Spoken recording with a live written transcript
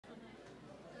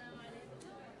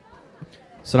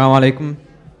Assalamu alaikum.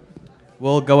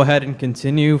 We'll go ahead and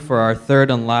continue for our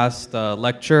third and last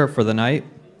lecture for the night.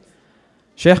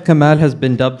 Sheikh Kamal has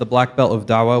been dubbed the black belt of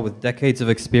da'wah with decades of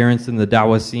experience in the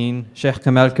da'wah scene. Sheikh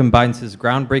Kamal combines his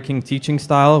groundbreaking teaching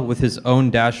style with his own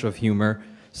dash of humor,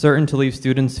 certain to leave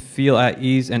students feel at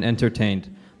ease and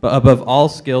entertained, but above all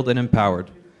skilled and empowered.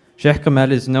 Sheikh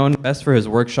Kamal is known best for his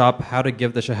workshop, How to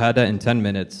Give the Shahada in 10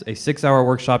 Minutes, a 6-hour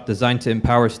workshop designed to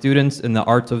empower students in the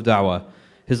art of da'wah.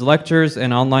 His lectures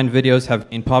and online videos have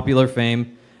gained popular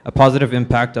fame, a positive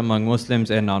impact among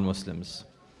Muslims and non-Muslims.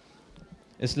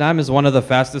 Islam is one of the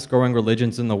fastest growing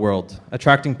religions in the world,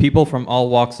 attracting people from all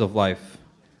walks of life,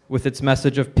 with its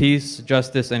message of peace,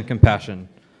 justice, and compassion.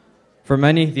 For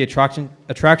many, the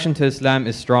attraction to Islam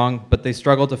is strong, but they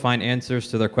struggle to find answers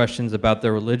to their questions about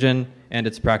their religion and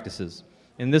its practices.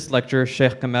 In this lecture,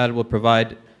 Sheikh Kamal will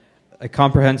provide a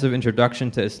comprehensive introduction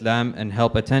to Islam and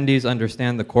help attendees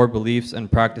understand the core beliefs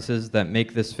and practices that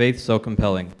make this faith so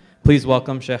compelling. Please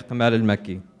welcome Sheikh Kamal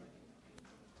El-Mekki.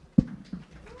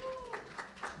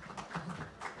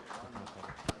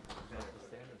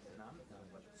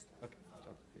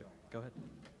 Go ahead.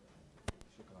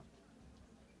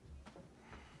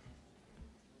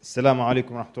 Assalamu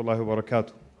alaikum wa rahmatullahi wa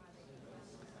barakatuh.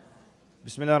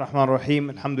 Bismillah ar-Rahman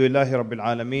ar-Rahim. Alhamdulillahi Rabbil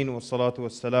Alameen. Wa salatu wa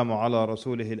salamu ala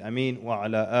Rasulihi al-Ameen. Wa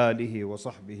ala alihi wa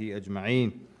sahbihi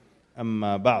ajma'een.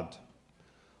 Amma ba'd.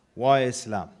 Why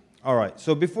Islam? All right.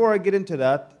 So before I get into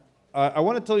that, I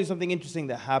want to tell you something interesting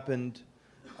that happened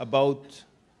about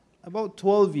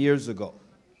 12 years ago.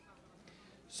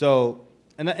 So,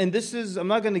 and this is, I'm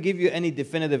not going to give you any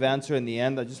definitive answer in the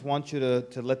end. I just want you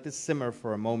to let this simmer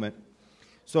for a moment.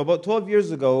 So about 12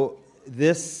 years ago,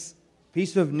 this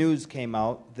piece of news came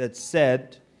out that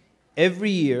said every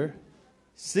year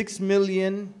 6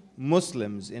 million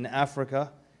Muslims in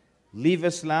Africa leave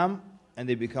Islam and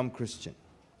they become Christian.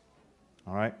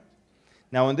 All right?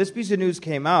 Now when this piece of news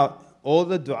came out, all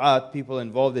the du'at, people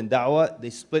involved in da'wah, they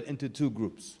split into two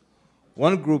groups.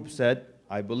 One group said,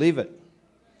 I believe it.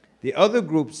 The other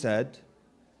group said,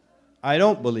 I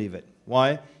don't believe it.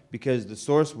 Why? Because the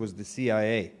source was the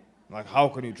CIA. Like, how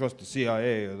can you trust the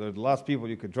CIA? They're the last people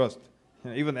you could trust.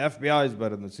 Even the FBI is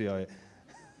better than the CIA.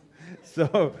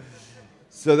 So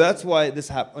that's why this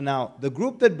happened. Now, the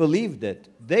group that believed it,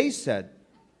 they said,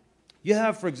 you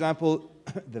have, for example,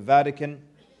 the Vatican.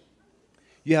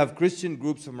 You have Christian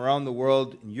groups from around the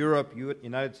world, in Europe,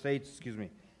 United States, excuse me.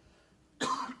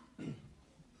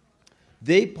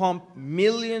 They pump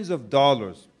millions of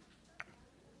dollars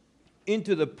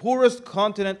into the poorest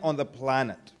continent on the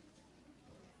planet.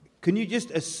 Can you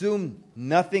just assume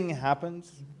nothing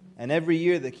happens? And every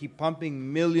year they keep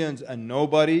pumping millions and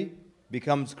nobody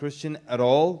becomes Christian at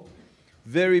all?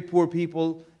 Very poor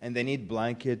people, and they need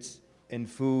blankets and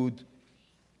food.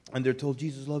 And they're told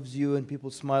Jesus loves you, and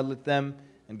people smile at them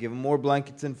and give them more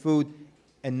blankets and food.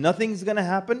 And nothing's going to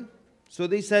happen? So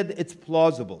they said it's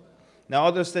plausible. Now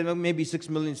others say maybe 6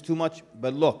 million is too much,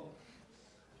 but look.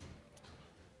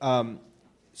 There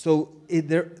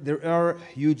are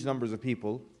huge numbers of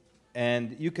people.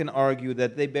 And you can argue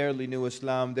that they barely knew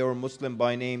Islam. They were Muslim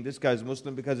by name. This guy's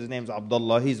Muslim because his name's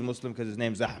Abdullah. He's Muslim because his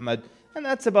name's Ahmad. And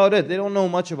that's about it. They don't know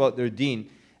much about their deen.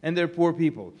 And they're poor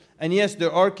people. And yes,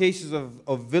 there are cases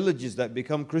of villages that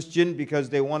become Christian because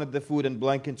they wanted the food and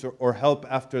blankets or help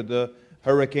after the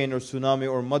hurricane or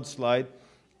tsunami or mudslide.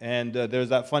 And there's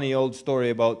that funny old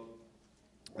story about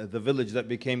the village that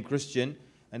became Christian.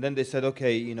 And then they said,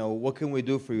 okay, you know, what can we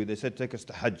do for you? They said, take us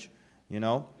to Hajj, you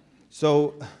know.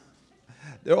 So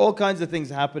there are all kinds of things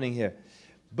happening here.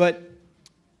 But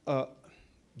I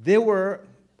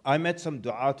met some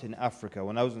du'at in Africa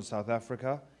when I was in South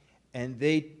Africa, and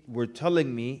they were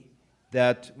telling me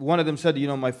that one of them said, you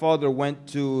know, my father went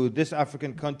to this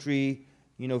African country,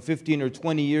 you know, 15 or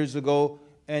 20 years ago,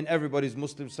 and everybody's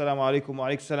Muslim, salaam alaikum, wa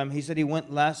alaikum salam. He said he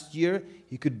went last year,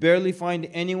 he could barely find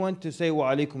anyone to say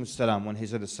wa alaikum salam when he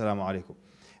said assalamu alaikum.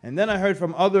 And then I heard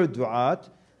from other du'at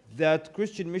that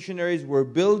Christian missionaries were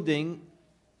building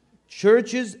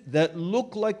churches that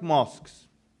look like mosques.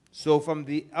 So from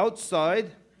the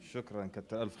outside, shukran,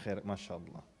 katta alf khair,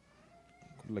 mashallah.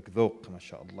 Kullak dhawq,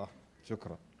 mashallah.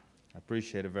 Shukran. I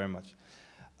appreciate it very much.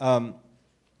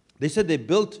 They said they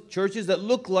built churches that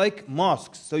look like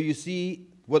mosques. So you see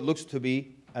what looks to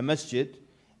be a masjid,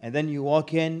 and then you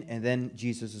walk in, and then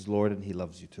Jesus is Lord and He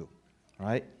loves you too. All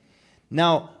right?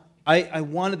 Now, I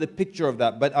wanted a picture of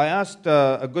that, but I asked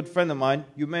a good friend of mine,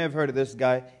 you may have heard of this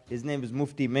guy, his name is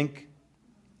Mufti Mink.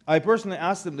 I personally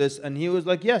asked him this, and he was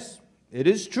like, yes, it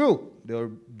is true.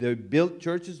 They built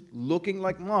churches looking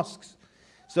like mosques.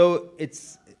 So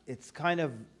it's it's kind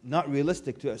of not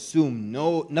realistic to assume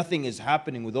nothing is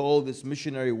happening with all this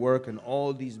missionary work and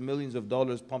all these millions of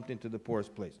dollars pumped into the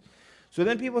poorest place. So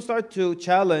then people start to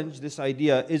challenge this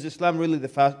idea, is Islam really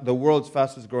the world's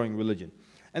fastest growing religion?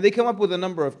 And they come up with a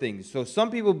number of things. So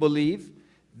some people believe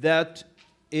that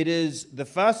it is the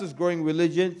fastest growing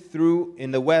religion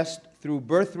in the West through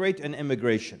birth rate and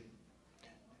immigration.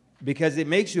 Because it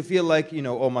makes you feel like,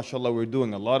 oh, mashallah, we're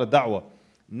doing a lot of da'wah.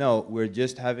 No, we're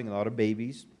just having a lot of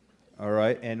babies, all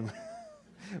right? And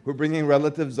we're bringing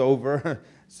relatives over.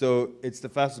 So it's the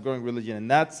fastest growing religion in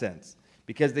that sense.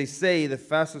 Because they say the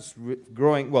fastest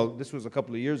growing, well, this was a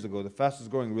couple of years ago, the fastest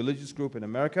growing religious group in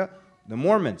America, the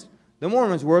Mormons. The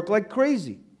Mormons work like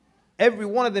crazy. Every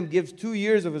one of them gives 2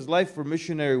 years of his life for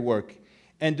missionary work.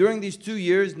 And during these 2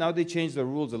 years, now they changed the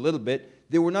rules a little bit.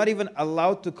 They were not even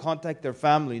allowed to contact their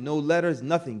family. No letters,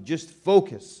 nothing. Just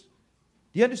focus.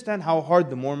 Do you understand how hard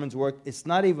the Mormons work? It's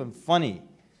not even funny.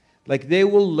 Like, they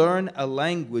will learn a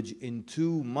language in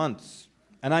 2 months.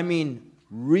 And I mean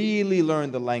really learn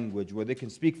the language where they can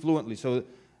speak fluently. So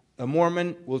a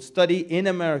Mormon will study in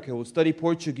America, will study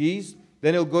Portuguese,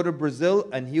 then he'll go to Brazil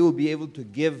and he will be able to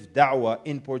give da'wah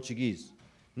in Portuguese.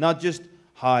 Not just,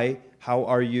 hi, how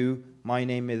are you? My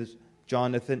name is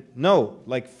Jonathan. No,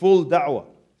 like full da'wah.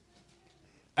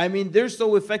 I mean, they're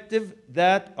so effective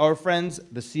that our friends,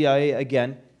 the CIA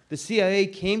again, the CIA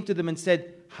came to them and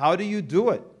said, how do you do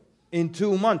it? In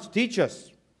 2 months, teach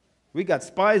us. We got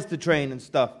spies to train and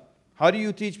stuff. How do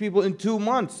you teach people in 2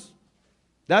 months?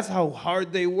 That's how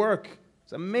hard they work.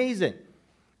 It's amazing.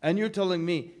 And you're telling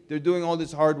me they're doing all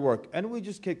this hard work. And we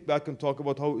just kick back and talk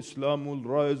about how Islam will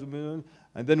rise. And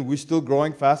then we're still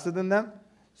growing faster than them?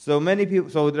 So many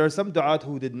people, so there are some du'at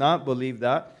who did not believe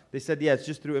that. They said, yeah, it's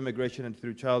just through immigration and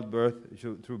through childbirth,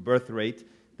 through birth rate,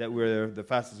 that we're the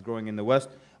fastest growing in the West.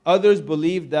 Others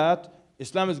believe that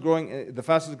Islam is growing, the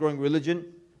fastest growing religion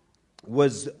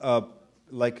was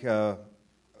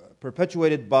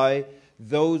perpetuated by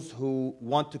those who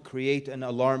want to create an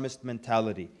alarmist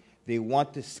mentality. They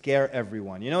want to scare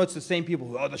everyone. It's the same people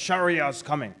who, oh, the Sharia is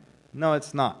coming. No,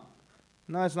 it's not.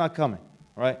 No, it's not coming.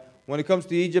 Right? When it comes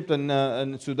to Egypt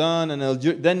and Sudan and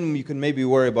Algeria, then you can maybe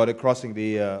worry about it crossing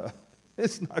the...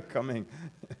 it's not coming.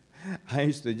 I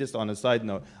used to, just on a side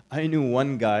note, I knew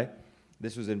one guy,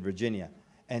 this was in Virginia,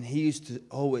 and he used to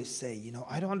always say,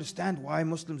 I don't understand why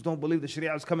Muslims don't believe the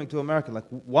Sharia is coming to America. Like,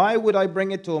 why would I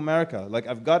bring it to America? Like,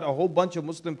 I've got a whole bunch of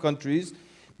Muslim countries.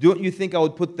 Don't you think I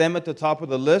would put them at the top of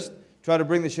the list? Try to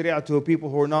bring the Sharia to people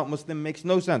who are not Muslim makes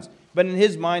no sense. But in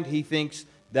his mind, he thinks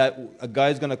that a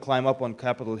guy's going to climb up on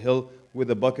Capitol Hill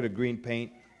with a bucket of green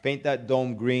paint that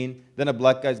dome green, then a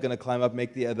black guy's going to climb up,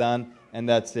 make the adhan, and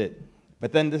that's it.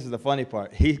 But then this is the funny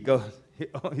part. He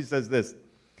says this,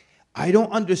 I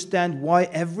don't understand why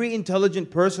every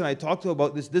intelligent person I talk to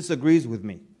about this disagrees with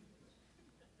me.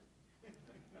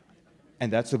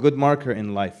 And that's a good marker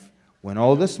in life. When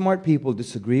all the smart people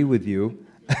disagree with you,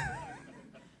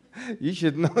 you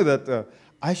should know that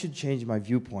I should change my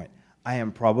viewpoint. I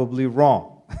am probably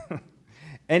wrong.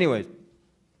 Anyways,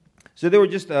 so they were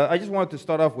I just wanted to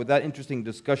start off with that interesting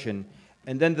discussion.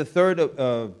 And then the third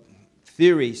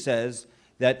theory says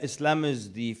that Islam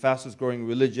is the fastest growing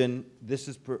religion. This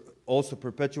is also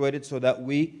perpetuated so that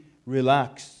we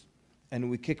relax and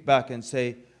we kick back and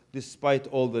say, despite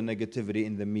all the negativity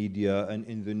in the media and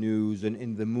in the news and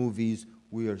in the movies,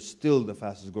 we are still the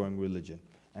fastest growing religion.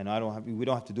 And we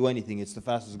don't have to do anything, it's the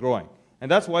fastest growing. And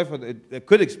that's why, it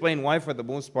could explain why for the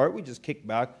most part, we just kick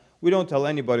back. We don't tell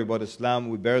anybody about Islam,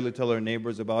 we barely tell our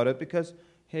neighbors about it because,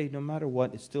 hey, no matter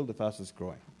what, it's still the fastest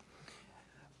growing.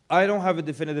 I don't have a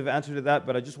definitive answer to that,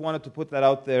 but I just wanted to put that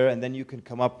out there and then you can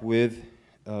come up with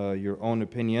your own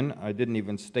opinion. I didn't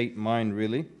even state mine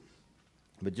really,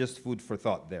 but just food for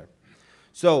thought there.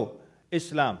 So,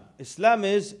 Islam. Islam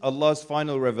is Allah's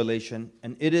final revelation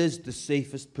and it is the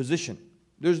safest position.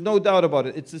 There's no doubt about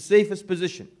it. It's the safest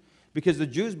position. Because the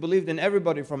Jews believed in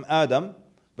everybody from Adam,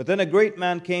 but then a great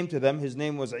man came to them, his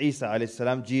name was Isa alayhi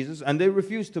salam, Jesus, and they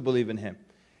refused to believe in him.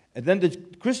 And then the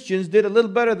Christians did a little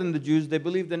better than the Jews. They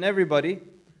believed in everybody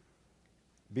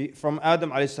from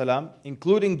Adam alayhi salam,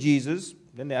 including Jesus.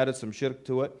 Then they added some shirk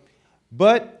to it.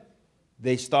 But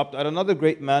they stopped at another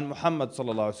great man, Muhammad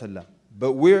sallallahu alaihi wasallam.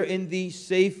 But we're in the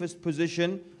safest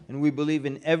position, and we believe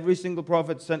in every single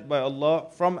prophet sent by Allah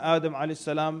from Adam alayhi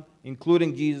salam,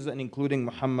 including Jesus and including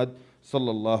Muhammad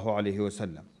sallallahu alaihi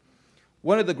wasallam.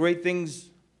 One of the great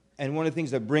things and one of the things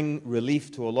that bring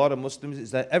relief to a lot of Muslims is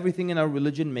that everything in our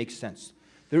religion makes sense.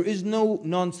 There is no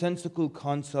nonsensical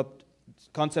concept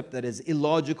that is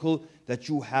illogical that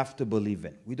you have to believe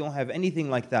in. We don't have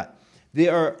anything like that.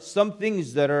 There are some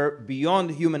things that are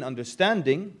beyond human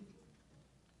understanding,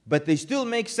 but they still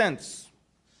make sense.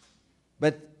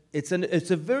 But it's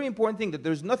a very important thing that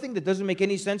there's nothing that doesn't make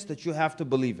any sense that you have to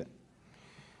believe in.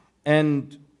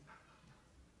 And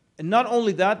not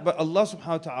only that, but Allah subhanahu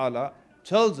wa ta'ala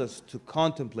tells us to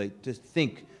contemplate, to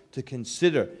think, to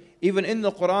consider. Even in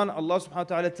the Quran, Allah subhanahu wa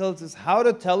ta'ala tells us how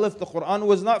to tell if the Quran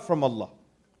was not from Allah,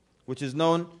 which is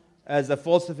known as a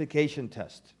falsification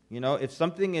test. You know, if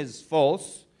something is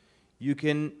false, you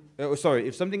can,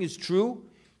 if something is true,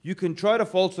 you can try to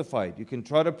falsify it. You can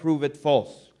try to prove it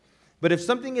false. But if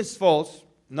something is false,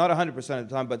 not 100% of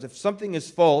the time, but if something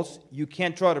is false, you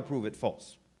can't try to prove it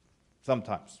false.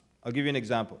 Sometimes. I'll give you an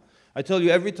example. I tell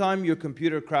you, every time your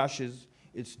computer crashes,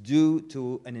 it's due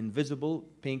to an invisible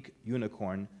pink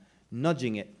unicorn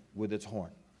nudging it with its horn.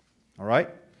 All right?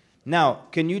 Now,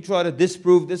 can you try to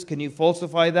disprove this? Can you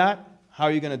falsify that? How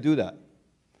are you going to do that?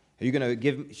 Are you going to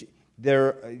give...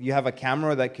 you have a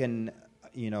camera that can,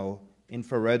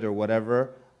 infrared or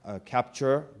whatever,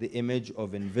 capture the image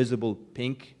of invisible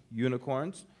pink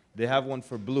unicorns. They have one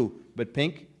for blue, but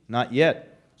pink, not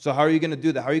yet. So how are you going to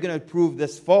do that? How are you going to prove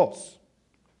this false?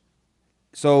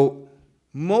 So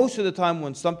most of the time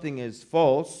when something is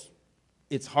false,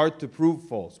 it's hard to prove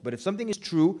false. But if something is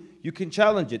true, you can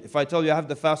challenge it. If I tell you I have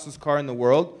the fastest car in the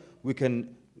world, we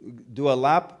can do a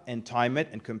lap and time it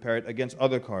and compare it against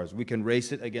other cars. We can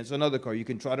race it against another car. You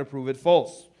can try to prove it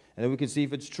false. And then we can see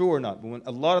if it's true or not. But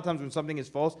a lot of times when something is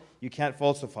false, you can't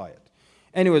falsify it.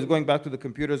 Anyways, going back to the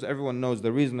computers, everyone knows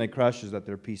the reason they crash is that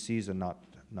they're PCs and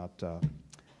not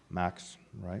Macs,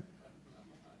 right?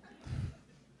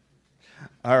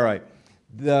 All right.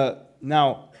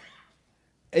 Now,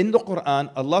 in the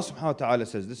Quran, Allah subhanahu wa ta'ala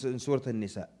says, this is in Surah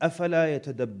An-Nisa, أَفَلَا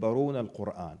يَتَدَبَّرُونَ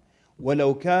الْقُرْآنَ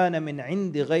وَلَوْ كَانَ مِنْ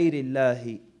عِنْدِ غَيْرِ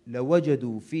اللَّهِ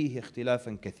لَوَجَدُوا فِيهِ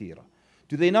اخْتِلَافًا كَثِيرًا.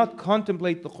 Do they not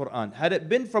contemplate the Quran? Had it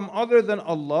been from other than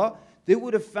Allah, they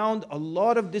would have found a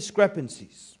lot of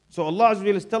discrepancies. So Allah Azza wa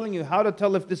Jalla is telling you how to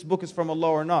tell if this book is from Allah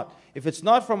or not. If it's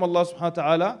not from Allah subhanahu wa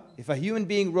ta'ala, if a human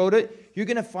being wrote it, you're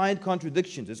going to find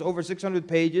contradictions. It's over 600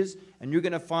 pages, and you're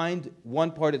going to find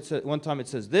one time it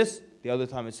says this, the other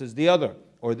time it says the other.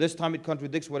 Or this time it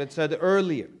contradicts what it said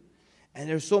earlier. And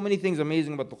there's so many things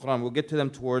amazing about the Quran. We'll get to them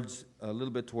a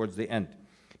little bit towards the end.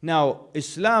 Now,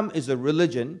 Islam is a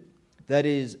religion that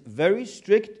is very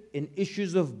strict in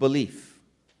issues of belief.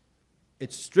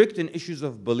 It's strict in issues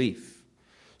of belief.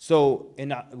 So,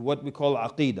 in what we call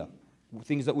aqeedah,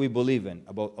 things that we believe in,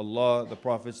 about Allah, the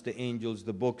prophets, the angels,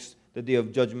 the books, the day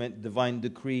of judgment, divine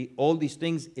decree, all these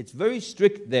things, it's very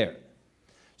strict there.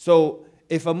 So,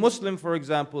 if a Muslim, for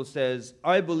example, says,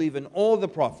 I believe in all the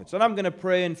prophets, and I'm going to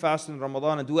pray and fast in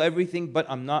Ramadan and do everything, but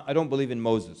I don't believe in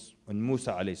Moses, and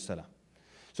Musa alayhi salam.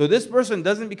 So this person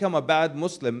doesn't become a bad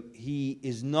Muslim, he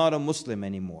is not a Muslim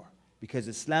anymore. Because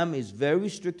Islam is very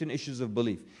strict in issues of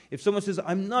belief. If someone says,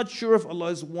 I'm not sure if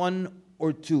Allah is one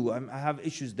or two, I have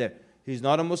issues there. He's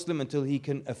not a Muslim until he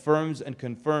affirms and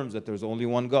confirms that there's only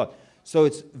one God. So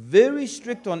it's very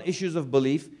strict on issues of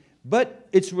belief, but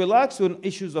it's relaxed on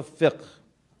issues of fiqh.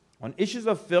 On issues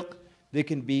of fiqh, there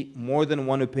can be more than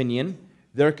one opinion.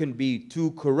 There can be two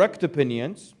correct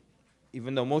opinions,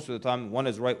 even though most of the time one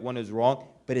is right, one is wrong,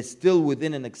 but it's still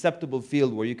within an acceptable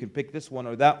field where you can pick this one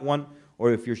or that one,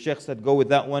 or if your sheikh said go with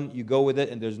that one, you go with it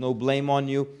and there's no blame on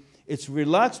you. It's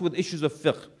relaxed with issues of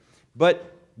fiqh.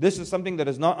 But this is something that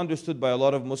is not understood by a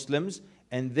lot of Muslims,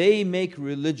 and they make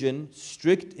religion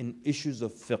strict in issues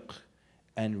of fiqh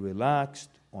and relaxed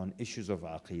on issues of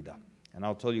aqeedah. And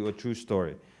I'll tell you a true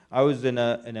story. I was in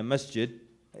a masjid.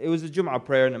 It was a Jum'ah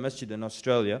prayer in a masjid in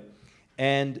Australia.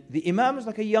 And the imam is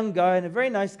like a young guy and a very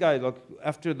nice guy. Look,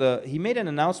 he made an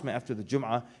announcement after the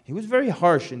Jum'ah. He was very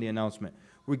harsh in the announcement.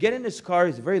 We get in his car.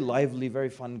 He's a very lively, very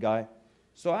fun guy.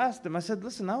 So I asked him, I said,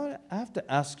 listen, now I have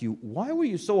to ask you, why were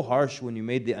you so harsh when you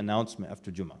made the announcement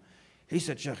after Jum'ah? He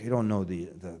said, Sheikh, you don't know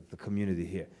the community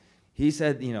here. He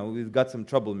said, we've got some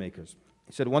troublemakers.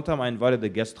 He said, one time I invited the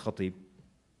guest khatib,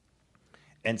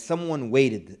 and someone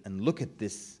waited, and look at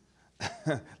this.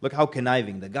 Look how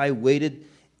conniving. The guy waited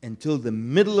until the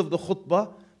middle of the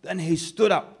khutbah, then he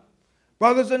stood up.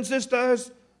 Brothers and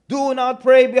sisters, do not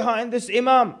pray behind this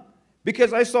imam,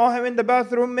 because I saw him in the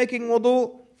bathroom making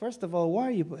wudu. First of all, why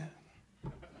are you...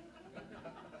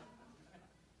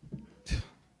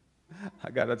 I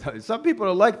gotta tell you, some people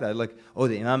are like that. Like, oh,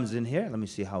 the imam's in here? Let me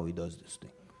see how he does this thing.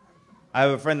 I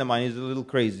have a friend of mine, he's a little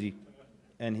crazy,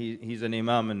 and he's an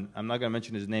imam, and I'm not gonna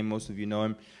mention his name, most of you know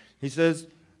him. He says,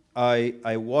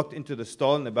 I walked into the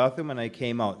stall in the bathroom and I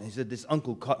came out. He said, this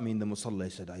uncle caught me in the musalla. He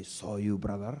said, I saw you,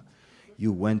 brother.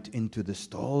 You went into the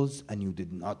stalls and you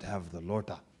did not have the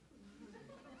lorta.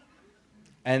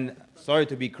 And sorry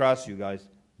to be crass, you guys,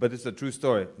 But it's a true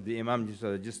story. The Imam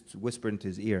just whispered into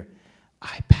his ear,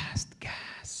 I passed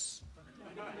gas.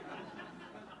 You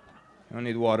don't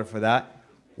need water for that.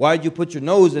 Why'd you put your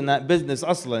nose in that business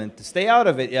aslan? To stay out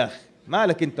of it, yeah.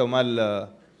 مالك انت ومال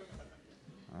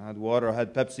I had water, I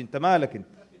had Pepsi, انت مالك انت.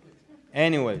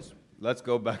 Anyways, let's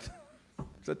go back.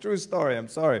 It's a true story, I'm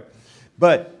sorry.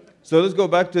 But, so let's go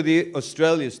back to the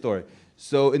Australia story.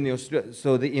 So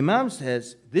the Imam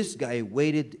says, this guy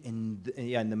waited in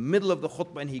the middle of the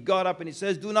khutbah and he got up and he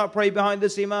says, do not pray behind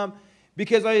this Imam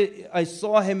because I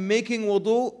saw him making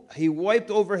wudu. He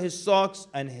wiped over his socks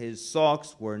and his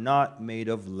socks were not made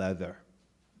of leather.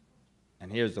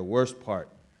 And here's the worst part.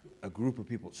 A group of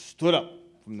people stood up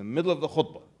from the middle of the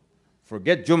khutbah.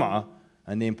 Forget Jum'ah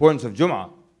and the importance of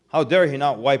Jum'ah. How dare he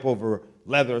not wipe over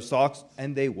leather socks?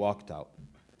 And they walked out.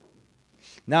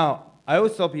 Now, I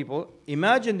always tell people,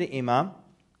 imagine the Imam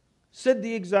said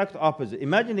the exact opposite.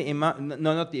 Imagine the Imam, no,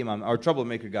 not the Imam, our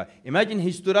troublemaker guy. Imagine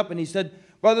he stood up and he said,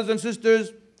 brothers and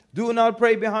sisters, do not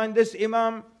pray behind this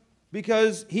Imam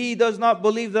because he does not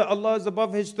believe that Allah is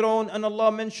above his throne and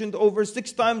Allah mentioned over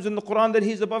 6 times in the Quran that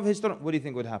he's above his throne. What do you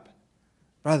think would happen?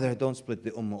 Brother, don't split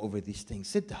the ummah over these things.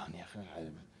 Sit down.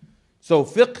 So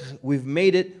fiqh, we've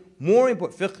made it more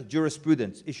important. Fiqh,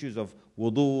 jurisprudence, issues of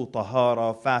wudu,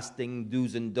 tahara, fasting,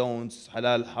 do's and don'ts,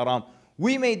 halal, haram.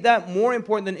 We made that more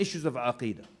important than issues of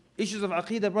aqeedah. Issues of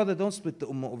aqeedah, brother, don't split the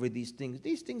ummah over these things.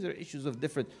 These things are issues of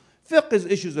difference. Fiqh is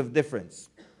issues of difference.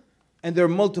 And there are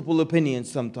multiple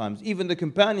opinions sometimes. Even the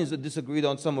companions that disagreed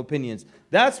on some opinions.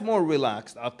 That's more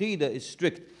relaxed. Aqeedah is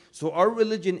strict. So our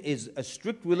religion is a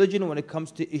strict religion when it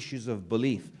comes to issues of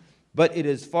belief. But it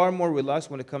is far more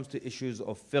relaxed when it comes to issues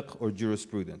of fiqh or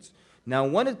jurisprudence. Now,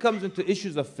 when it comes into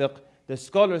issues of fiqh, the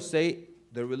scholars say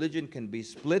the religion can be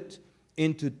split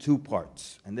into 2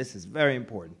 parts. And this is very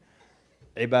important.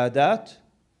 Ibadat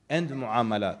and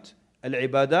mu'amalat.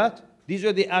 Al-ibadat, these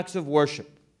are the acts of worship.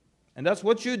 And that's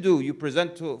what you do. You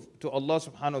present to Allah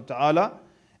subhanahu wa ta'ala.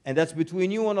 And that's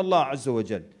between you and Allah azza wa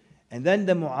jal. And then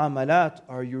the mu'amalat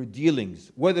are your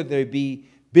dealings. Whether they be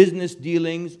business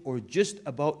dealings or just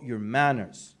about your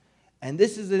manners. And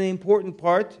this is an important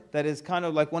part that is kind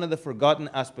of like one of the forgotten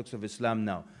aspects of Islam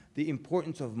now. The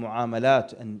importance of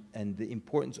mu'amalat and the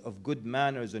importance of good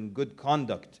manners and good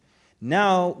conduct.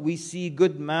 Now we see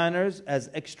good manners as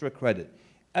extra credit.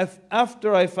 If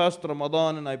after I fast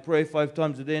Ramadan and I pray 5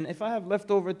 times a day, and if I have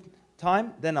leftover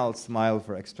time, then I'll smile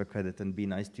for extra credit and be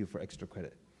nice to you for extra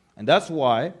credit. And that's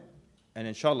why, and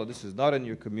inshallah this is not in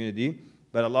your community,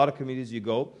 but a lot of communities you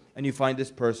go and you find this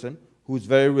person who's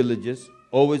very religious,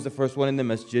 always the first one in the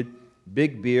masjid,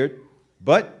 big beard,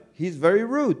 but he's very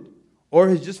rude. Or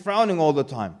he's just frowning all the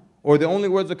time. Or the only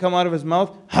words that come out of his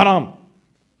mouth, haram.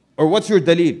 Or what's your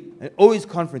daleel? And always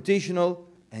confrontational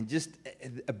and just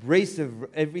abrasive.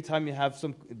 Every time you have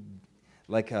some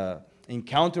like a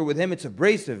encounter with him, it's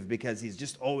abrasive because he's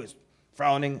just always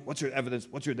frowning. What's your evidence?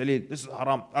 What's your daleel? This is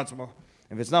haram. That's makruh.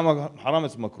 If it's not haram,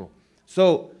 it's makruh.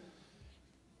 So,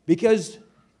 because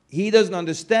he doesn't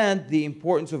understand the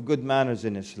importance of good manners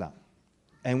in Islam.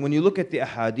 And when you look at the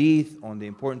ahadith on the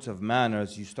importance of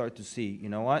manners, you start to see, you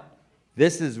know what?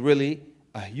 This is really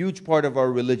a huge part of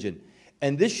our religion.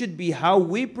 And this should be how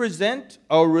we present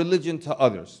our religion to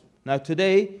others. Now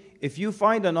today, if you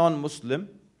find a non-Muslim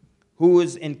who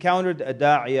has encountered a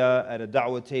da'iyah at a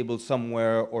da'wah table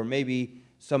somewhere, or maybe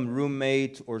some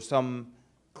roommate or some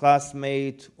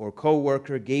classmate or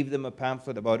co-worker gave them a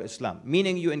pamphlet about Islam,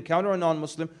 meaning you encounter a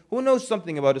non-Muslim who knows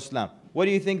something about Islam, what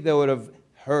do you think they would have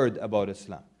heard about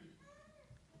Islam?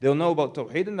 They'll know about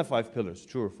Tawheed and the 5 pillars,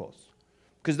 true or false?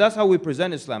 Because that's how we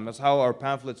present Islam. That's how our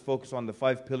pamphlets focus on the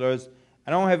 5 pillars. I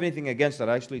don't have anything against that.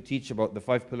 I actually teach about the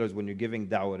 5 pillars when you're giving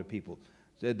da'wah to people.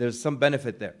 There's some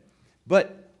benefit there.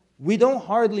 But we don't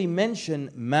hardly mention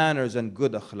manners and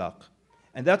good akhlaq.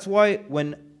 And that's why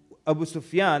when Abu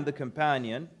Sufyan, the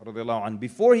companion, radiallahu anh,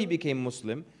 before he became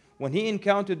Muslim, when he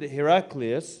encountered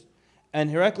Heraclius, and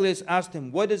Heraclius asked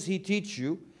him, what does he teach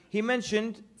you? He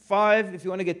mentioned 5, if you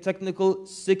want to get technical,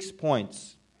 6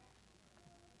 points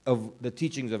of the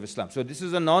teachings of Islam. So this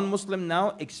is a non-Muslim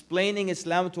now explaining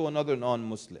Islam to another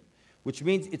non-Muslim, which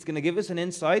means it's going to give us an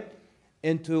insight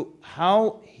into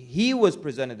how he was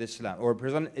presented Islam, or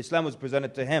Islam was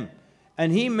presented to him.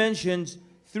 And he mentions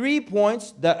 3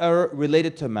 points that are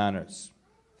related to manners.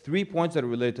 3 points that are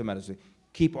related to manners.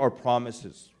 Keep our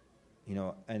promises,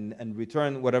 and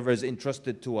return whatever is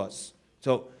entrusted to us.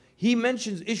 So he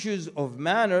mentions issues of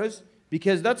manners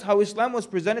because that's how Islam was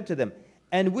presented to them.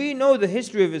 And we know the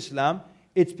history of Islam.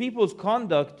 It's people's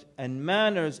conduct and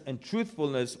manners and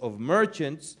truthfulness of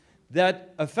merchants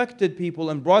that affected people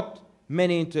and brought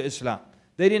many into Islam.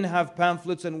 They didn't have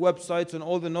pamphlets and websites and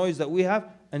all the noise that we have,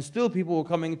 and still people were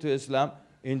coming to Islam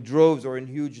in droves or in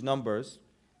huge numbers,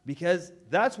 because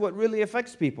that's what really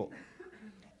affects people.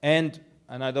 And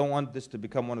I don't want this to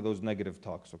become one of those negative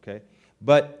talks, okay?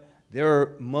 But there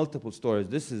are multiple stories.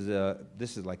 This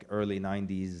is like early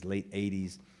 90s, late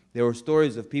 80s. There were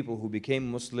stories of people who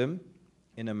became Muslim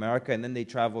in America and then they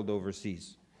traveled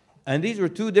overseas. And these were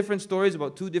two different stories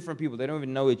about two different people. They don't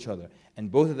even know each other.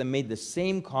 And both of them made the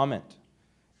same comment.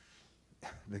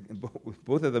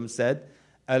 Both of them said,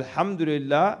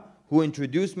 Alhamdulillah, who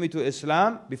introduced me to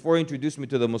Islam before he introduced me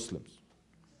to the Muslims.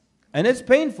 And it's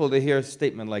painful to hear a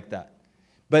statement like that.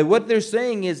 But what they're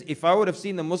saying is, if I would have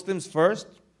seen the Muslims first,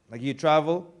 like you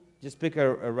travel, just pick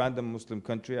a random Muslim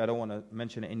country. I don't want to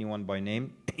mention anyone by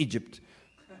name. Egypt.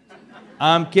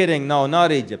 I'm kidding. No,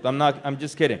 not Egypt. I'm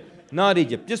just kidding. Not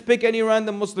Egypt. Just pick any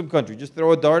random Muslim country. Just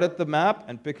throw a dart at the map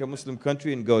and pick a Muslim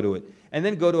country and go to it. And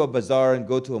then go to a bazaar and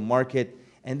go to a market.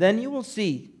 And then you will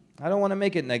see, I don't want to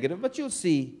make it negative, but you'll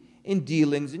see in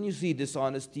dealings and you see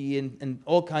dishonesty and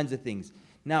all kinds of things.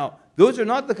 Now, those are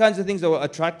not the kinds of things that will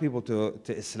attract people to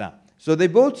Islam. So they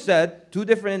both said, two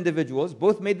different individuals,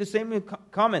 both made the same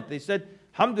comment. They said,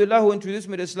 Alhamdulillah, who introduced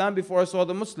me to Islam before I saw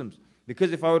the Muslims.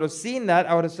 Because if I would have seen that,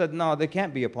 I would have said, no, they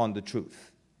can't be upon the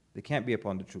truth. They can't be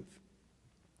upon the truth.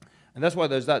 And that's why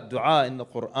there's that dua in the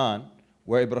Quran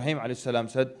where Ibrahim a.s.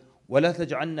 said, وَلَا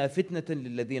تَجْعَلْنَا فِتْنَةً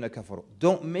لِلَّذِينَ كَفَرُوا.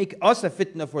 Don't make us a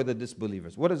fitna for the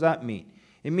disbelievers. What does that mean?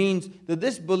 It means the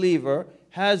disbeliever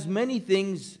has many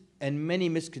things and many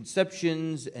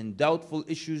misconceptions and doubtful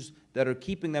issues that are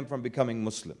keeping them from becoming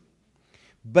Muslim.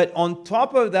 But on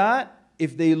top of that,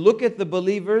 if they look at the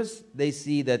believers, they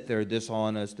see that they're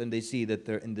dishonest and they see that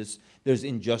there's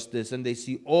injustice and they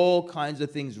see all kinds of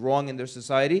things wrong in their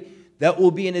society. That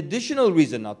will be an additional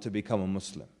reason not to become a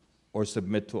Muslim or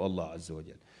submit to Allah Azza wa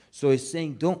Jal. So he's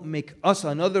saying, don't make us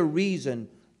another reason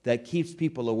that keeps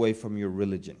people away from your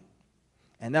religion.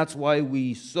 And that's why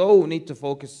we so need to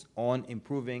focus on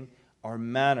improving our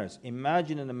manners.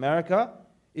 Imagine in America,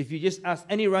 if you just ask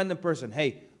any random person,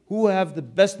 hey, who have the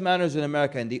best manners in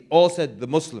America? And they all said the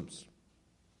Muslims.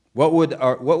 What would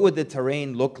the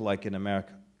terrain look like in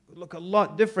America? It would look a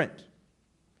lot different.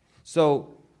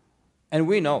 So, and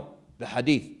we know the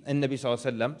hadith. And Nabi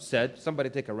Sallallahu Alaihi Wasallam said, somebody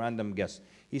take a random guess.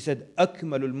 He said,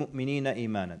 أَكْمَلُ الْمُؤْمِنِينَ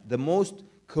إِيمَانًا. The most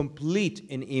complete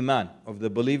in iman of the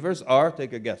believers are,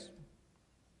 take a guess,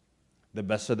 the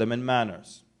best of them in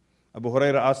manners. Abu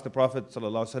Hurairah asked the Prophet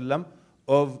ﷺ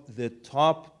of the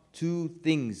top two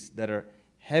things that are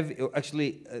heavy,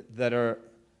 actually that are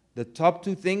the top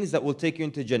two things that will take you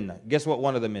into Jannah. Guess what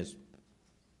one of them is?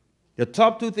 The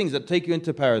top two things that take you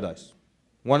into paradise.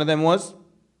 One of them was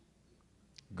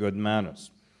good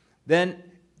manners. Then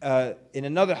in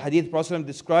another hadith, the Prophet ﷺ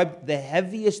described the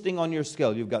heaviest thing on your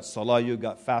scale. You've got salah, you've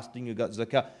got fasting, you've got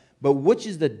zakah. But which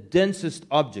is the densest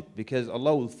object? Because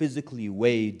Allah will physically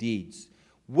weigh deeds.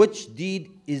 Which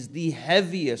deed is the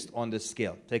heaviest on the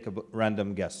scale? Take a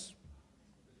random guess.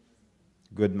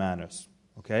 Good manners.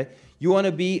 Okay? You want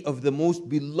to be of the most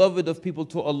beloved of people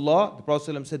to Allah? The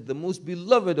Prophet ﷺ said, the most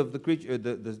beloved of the creature,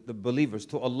 the believers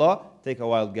to Allah. Take a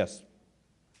wild guess.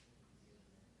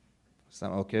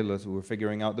 Okay, we're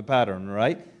figuring out the pattern,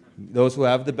 right? Those who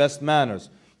have the best manners.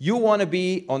 You want to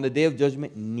be on the Day of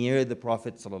Judgment near the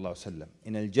Prophet ﷺ.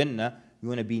 In Al-Jannah, you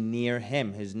want to be near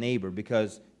him, his neighbor,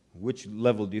 because which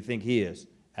level do you think he is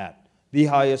at? The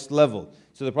highest level.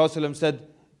 So the Prophet ﷺ said,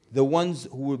 the ones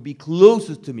who will be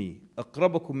closest to me,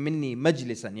 أَقْرَبَكُم مِّنِّي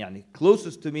مَجْلِسًا, يعني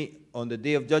closest to me on the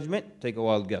Day of Judgment, take a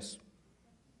wild guess.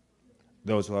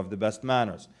 Those who have the best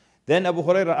manners. Then Abu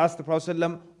Hurairah asked the Prophet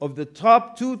ﷺ of the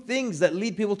top two things that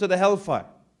lead people to the hellfire.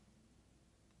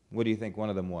 What do you think one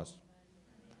of them was?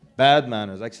 Bad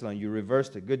manners. Excellent. You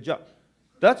reversed it. Good job.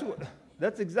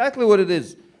 That's exactly what it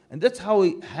is. And that's how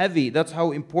heavy, that's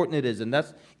how important it is. And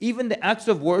that's even the acts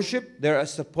of worship, they're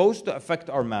supposed to affect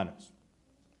our manners.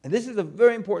 And this is a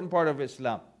very important part of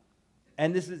Islam.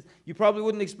 And this is, you probably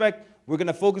wouldn't expect we're going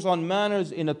to focus on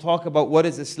manners in a talk about what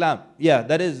is Islam. Yeah,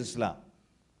 that is Islam.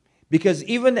 Because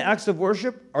even the acts of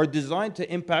worship are designed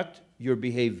to impact your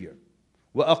behavior.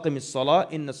 وَأَقِمِ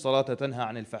الصَّلَاةِ إِنَّ الصَّلَاةَ تَنْهَى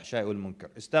عَنِ الْفَحْشَاءِ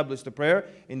وَالْمُنكَرِ. Establish the prayer.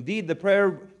 Indeed, the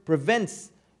prayer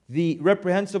prevents the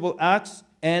reprehensible acts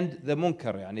and the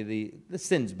munkar, yani the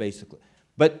sins basically.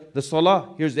 But the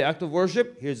salah, here's the act of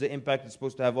worship, here's the impact it's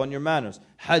supposed to have on your manners.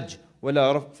 Hajj,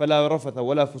 فَلَا رَفَثَ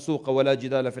وَلَا فُسُوقَ وَلَا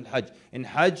جِدَالَ فِي الْحَجِّ. In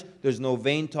Hajj, there's no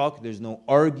vain talk, there's no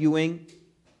arguing.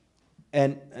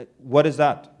 And what is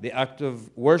that? The act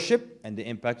of worship and the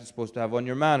impact it's supposed to have on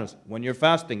your manners. When you're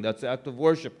fasting, that's the act of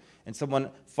worship. And someone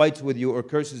fights with you or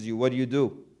curses you, what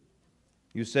do?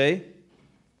 You say?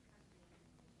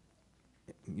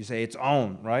 You say it's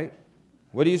on, right?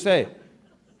 What do you say?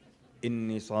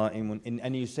 Inni sa'imun.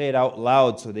 And you say it out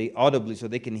loud so they audibly, so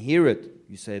they can hear it.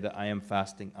 You say that I am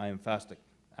fasting, I am fasting.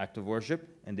 Act of worship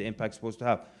and the impact it's supposed to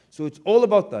have. So it's all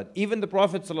about that. Even the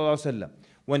Prophet ﷺ,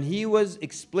 when he was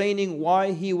explaining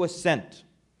why he was sent,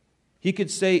 he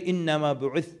could say,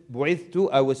 إِنَّمَا بُعِثْتُ,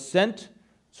 I was sent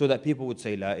so that people would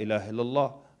say, La ilaha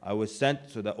illallah. I was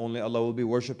sent so that only Allah will be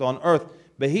worshipped on earth.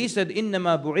 But he said,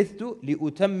 إِنَّمَا بُعِثْتُ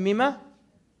لِأُتَمِّمَ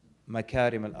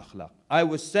مَكَارِمَ الْأَخْلَاقِ. I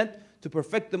was sent to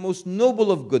perfect the most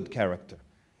noble of good character.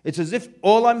 It's as if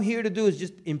all I'm here to do is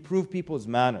just improve people's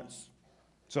manners.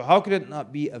 So how could it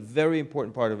not be a very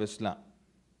important part of Islam?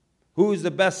 Who is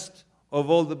the best of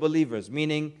all the believers?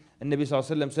 Meaning, and Nabi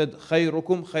ﷺ said,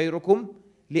 خَيْرُكُمْ خَيْرُكُمْ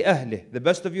لِأَهْلِهِ. The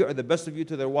best of you are the best of you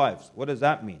to their wives. What does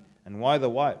that mean? And why the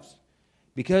wives?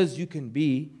 Because you can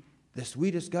be the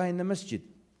sweetest guy in the masjid.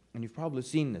 And you've probably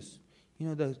seen this. You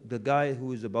know, the guy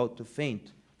who is about to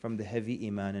faint from the heavy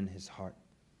iman in his heart.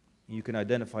 You can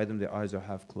identify them, their eyes are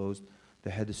half closed,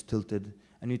 their head is tilted.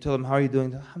 And you tell them, how are you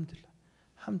doing? Alhamdulillah,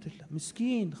 alhamdulillah,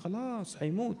 miskeen, khalas,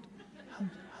 haymut,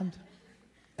 alhamdulillah.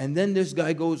 And then this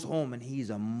guy goes home and he's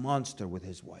a monster with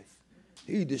his wife.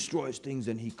 He destroys things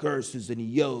and he curses and he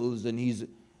yells and he's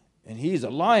a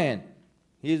lion.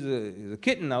 He's a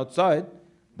kitten outside,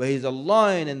 but he's a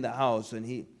lion in the house.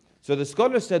 So the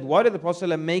scholar said, why did the Prophet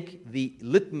ﷺ make the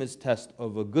litmus test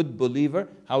of a good believer,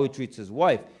 how he treats his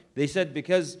wife? They said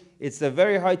because it's a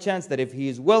very high chance that if he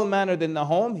is well-mannered in the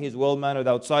home, he is well-mannered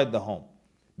outside the home.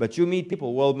 But you meet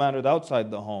people well-mannered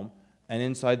outside the home, and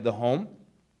inside the home,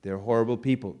 they're horrible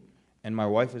people. And my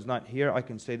wife is not here, I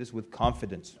can say this with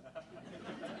confidence.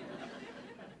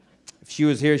 If she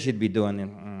was here, she'd be doing it.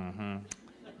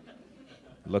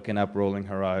 Looking up, rolling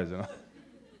her eyes.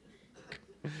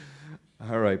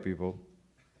 All right, people.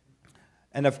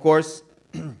 And of course,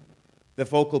 the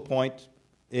focal point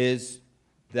is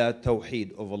the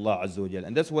tawheed of Allah Azza wa Jal.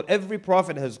 And that's what every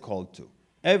prophet has called to.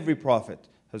 Every prophet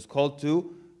has called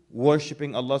to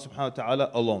worshipping Allah subhanahu wa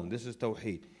ta'ala alone. This is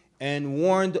tawheed. And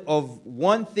warned of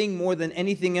one thing more than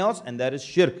anything else, and that is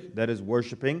shirk. That is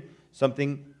worshipping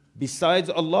something besides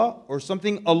Allah or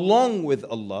something along with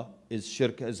Allah is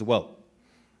shirk as well.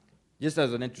 Just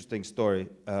as an interesting story,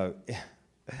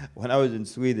 when I was in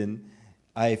Sweden,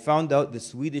 I found out the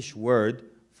Swedish word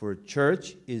for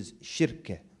church is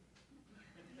kyrka.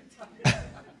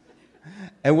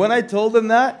 And when I told them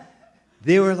that,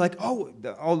 they were like, oh,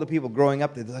 all the people growing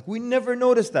up, they're like, we never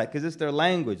noticed that, because it's their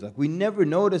language. Like, we never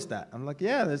noticed that. I'm like,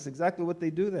 yeah, that's exactly what they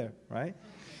do there, right?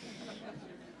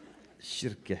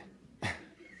 Kyrka.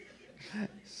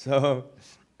 So,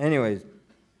 anyways,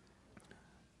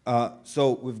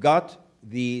 so we've got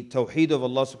the tawheed of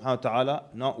Allah subhanahu wa ta'ala,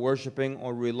 not worshipping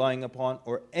or relying upon,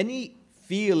 or any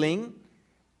feeling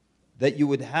that you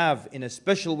would have in a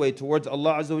special way towards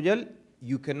Allah Azza wa Jal,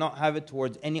 you cannot have it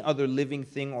towards any other living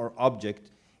thing or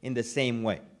object in the same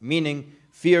way. Meaning,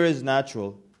 fear is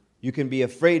natural. You can be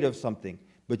afraid of something,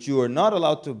 but you are not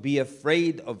allowed to be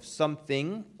afraid of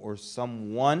something or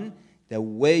someone the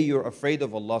way you're afraid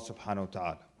of Allah subhanahu wa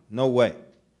ta'ala. No way.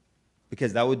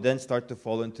 Because that would then start to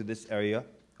fall into this area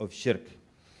of shirk.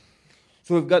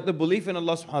 So we've got the belief in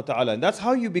Allah subhanahu wa ta'ala. And that's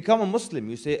how you become a Muslim.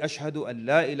 You say, Ashhadu an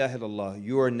la ilaha illallah.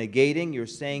 You are negating, you're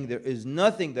saying there is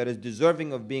nothing that is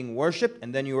deserving of being worshipped.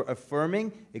 And then you are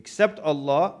affirming, except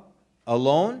Allah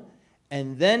alone.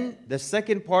 And then the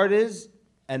second part is,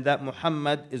 and that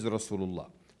Muhammad is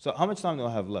Rasulullah. So how much time do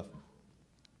I have left?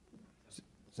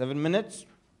 7 minutes?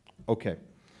 Okay.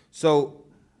 So,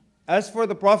 as for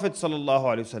the Prophet sallallahu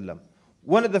alaihi wasallam,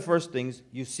 one of the first things,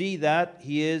 you see that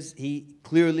he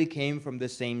clearly came from the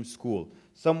same school.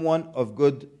 Someone of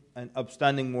good and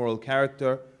upstanding moral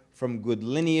character, from good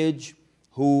lineage,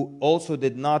 who also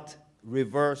did not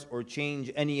reverse or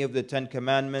change any of the 10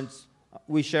 commandments.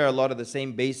 We share a lot of the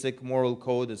same basic moral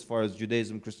code as far as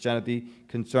Judaism, Christianity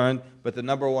concerned, but the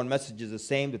number one message is the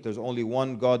same, that there's only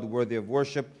one God worthy of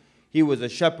worship. He was a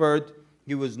shepherd.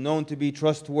 He was known to be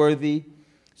trustworthy.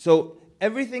 So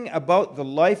everything about the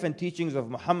life and teachings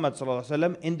of Muhammad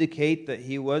ﷺ indicate that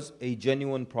he was a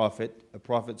genuine prophet, a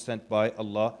prophet sent by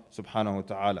Allah subhanahu wa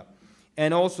ta'ala.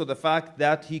 And also the fact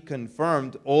that he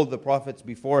confirmed all the prophets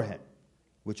before him,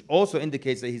 which also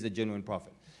indicates that he's a genuine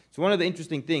prophet. So one of the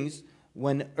interesting things,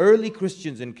 when early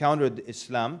Christians encountered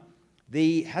Islam,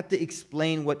 they had to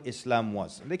explain what Islam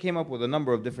was. And they came up with a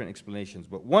number of different explanations,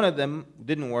 but one of them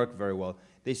didn't work very well.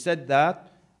 They said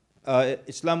that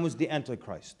Islam was the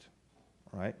Antichrist,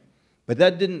 right? But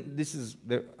that didn't, this is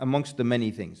amongst the many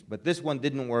things, but this one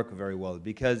didn't work very well,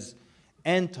 because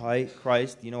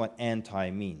Antichrist, you know what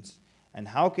anti means. And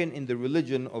how can in the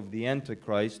religion of the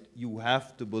Antichrist, you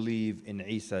have to believe in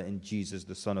Isa, in Jesus,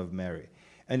 the son of Mary.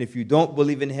 And if you don't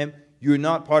believe in him, you're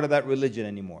not part of that religion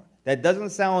anymore. That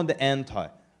doesn't sound anti.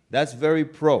 That's very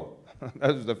pro.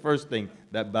 That was the first thing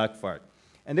that backfired.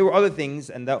 And there were other things,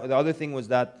 and the other thing was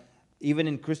that even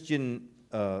in Christian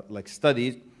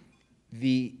studies,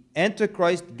 the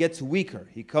Antichrist gets weaker.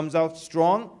 He comes out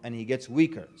strong and he gets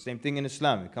weaker. Same thing in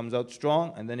Islam. He comes out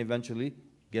strong and then eventually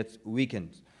gets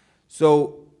weakened.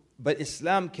 So, but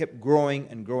Islam kept growing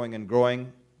and growing and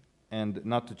growing. And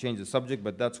not to change the subject,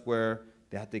 but that's where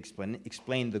they had to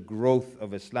explain the growth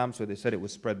of Islam. So they said it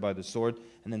was spread by the sword.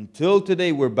 And until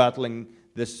today, we're battling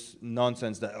this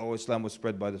nonsense that, oh, Islam was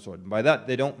spread by the sword. And by that,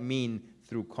 they don't mean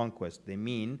through conquest. They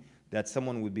mean that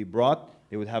someone would be brought,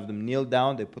 they would have them kneel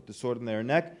down, they put the sword in their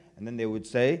neck, and then they would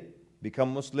say,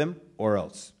 become Muslim or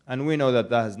else. And we know that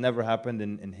that has never happened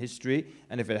in history.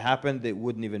 And if it happened, it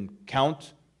wouldn't even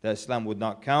count. That Islam would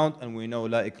not count. And we know,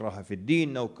 la ikraha fi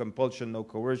din, no compulsion, no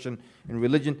coercion in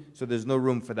religion. So there's no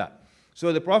room for that.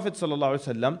 So the Prophet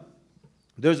ﷺ,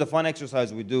 there's a fun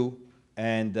exercise we do.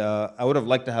 And I would have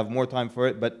liked to have more time for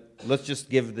it, but let's just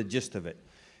give the gist of it.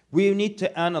 We need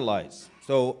to analyze.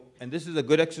 So, and this is a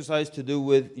good exercise to do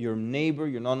with your neighbor,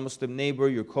 your non-Muslim neighbor,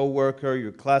 your co-worker,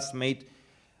 your classmate.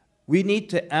 We need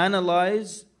to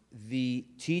analyze the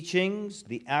teachings,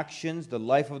 the actions, the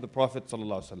life of the Prophet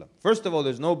ﷺ. First of all,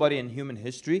 there's nobody in human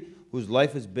history whose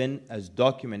life has been as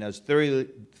documented, as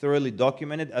thoroughly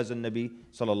documented as a Nabi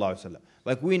ﷺ.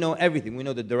 Like we know everything. We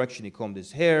know the direction he combed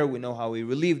his hair. We know how he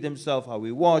relieved himself, how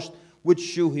he washed, which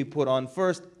shoe he put on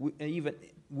first.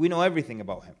 We know everything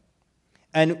about him.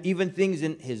 And even things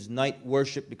in his night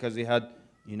worship, because he had,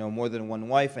 more than one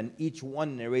wife, and each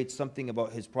one narrates something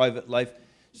about his private life.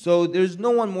 So there's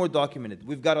no one more documented.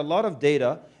 We've got a lot of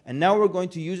data, and now we're going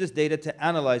to use this data to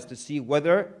analyze to see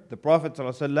whether the Prophet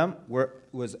ﷺ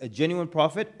was a genuine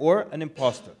prophet or an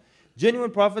impostor.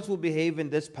 Genuine prophets will behave in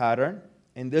this pattern,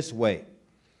 in this way.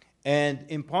 And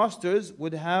imposters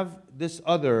would have these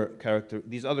other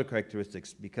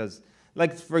characteristics, because,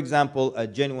 like for example, a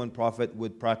genuine prophet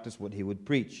would practice what he would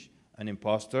preach. An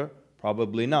impostor,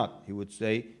 probably not. He would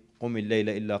say, قُمِ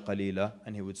اللَّيْلَ إِلَّا قَلِيلًا,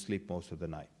 and he would sleep most of the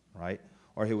night, right?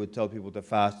 Or he would tell people to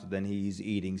fast, then he's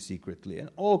eating secretly, and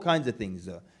all kinds of things.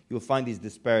 You'll find these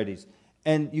disparities.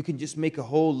 And you can just make a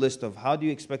whole list of how do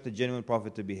you expect a genuine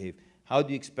prophet to behave? How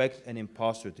do you expect an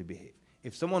impostor to behave?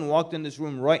 If someone walked in this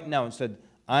room right now and said,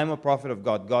 I'm a prophet of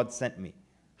God, God sent me,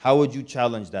 how would you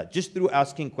challenge that? Just through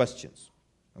asking questions.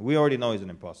 We already know he's an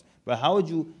impostor. But how would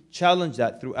you challenge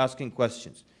that through asking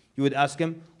questions? You would ask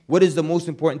him, what is the most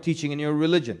important teaching in your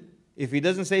religion? If he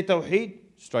doesn't say Tawheed,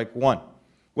 strike one.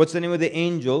 What's the name of the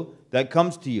angel that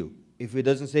comes to you? If he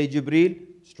doesn't say Jibreel,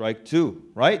 strike two,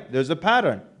 right? There's a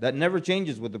pattern that never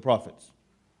changes with the prophets.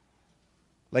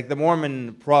 Like the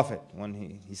Mormon prophet,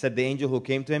 when he said the angel who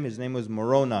came to him, his name was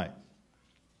Moroni,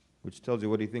 which tells you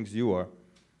what he thinks you are.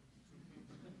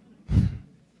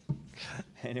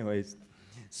 Anyways,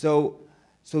 so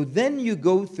then you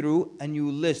go through and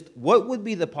you list what would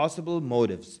be the possible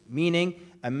motives. Meaning,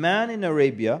 a man in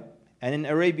Arabia, and in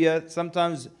Arabia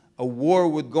sometimes a war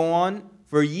would go on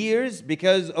for years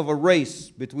because of a race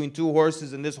between two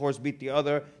horses, and this horse beat the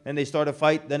other, then they start a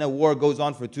fight, then a war goes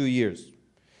on for 2 years.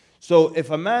 So if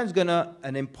a man's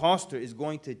an impostor is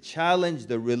going to challenge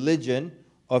the religion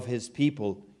of his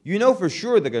people, you know for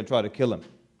sure they're going to try to kill him.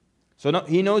 So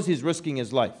he knows he's risking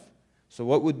his life. So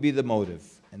what would be the motive?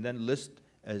 And then list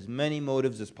as many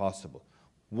motives as possible.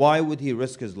 Why would he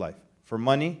risk his life? For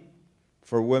money?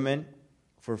 For women?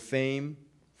 For fame?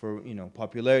 For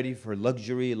popularity? For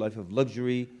luxury? A life of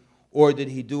luxury? Or did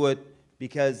he do it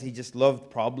because he just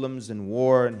loved problems and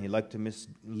war and he liked to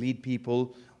mislead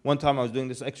people? One time I was doing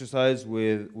this exercise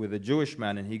with a Jewish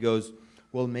man, and he goes,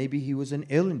 well, maybe he was an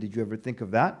alien. Did you ever think of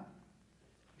that?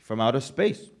 From outer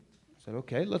space. I said,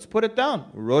 okay, let's put it down.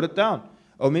 We wrote it down.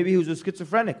 Oh, maybe he was a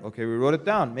schizophrenic. Okay, we wrote it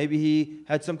down. Maybe he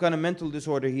had some kind of mental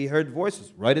disorder. He heard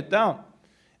voices. Write it down.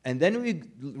 And then we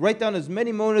write down as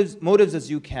many motives as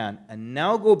you can. And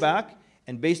now go back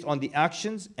and based on the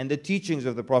actions and the teachings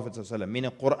of the Prophet ﷺ,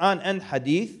 meaning Quran and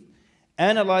Hadith,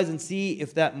 analyze and see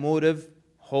if that motive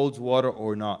holds water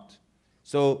or not.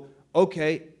 So,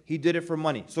 okay, he did it for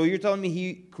money. So you're telling me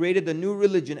he created a new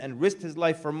religion and risked his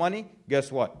life for money?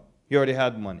 Guess what? He already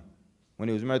had money. When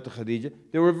he was married to Khadija,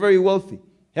 they were very wealthy.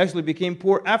 He actually became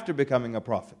poor after becoming a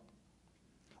prophet.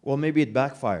 Well, maybe it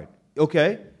backfired.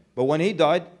 Okay, but when he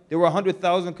died, there were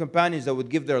 100,000 companions that would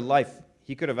give their life.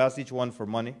 He could have asked each one for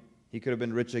money. He could have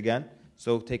been rich again.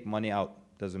 So take money out.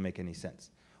 Doesn't make any sense.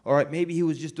 All right, maybe he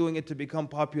was just doing it to become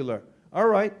popular. All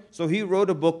right, so he wrote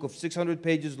a book of 600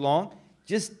 pages long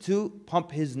just to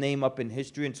pump his name up in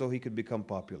history and so he could become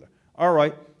popular. All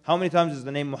right, how many times is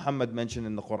the name Muhammad mentioned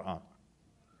in the Quran?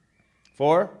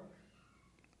 4?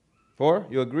 4?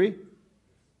 You agree?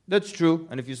 That's true.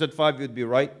 And if you said 5, you'd be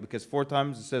right, because 4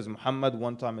 times it says Muhammad,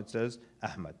 1 time it says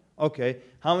Ahmad. Okay,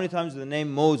 how many times is the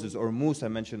name Moses or Musa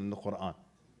mentioned in the Quran?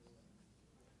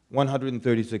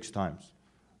 136 times.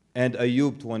 And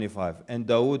Ayub 25. And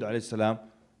Dawood alayhi salam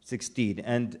 16.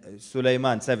 And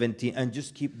Sulaiman 17. And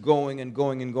just keep going and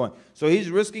going and going. So he's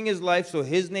risking his life so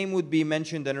his name would be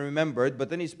mentioned and remembered. But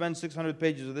then he spends 600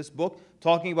 pages of this book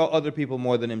talking about other people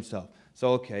more than himself.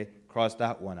 So okay, cross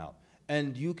that one out.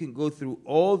 And you can go through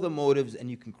all the motives and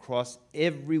you can cross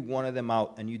every one of them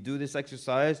out. And you do this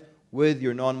exercise with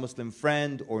your non-Muslim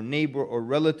friend or neighbor or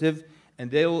relative.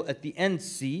 And they will at the end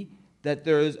see that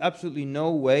there is absolutely no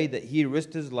way that he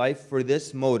risked his life for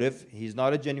this motive. He's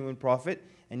not a genuine prophet.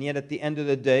 And yet at the end of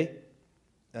the day,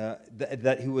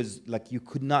 that he was like, you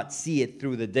could not see it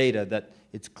through the data, that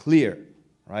it's clear,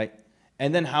 right?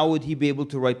 And then how would he be able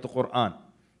to write the Quran?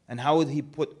 And how would he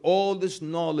put all this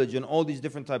knowledge and all these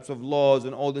different types of laws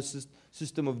and all this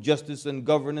system of justice and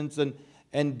governance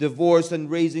and divorce and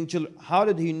raising children? How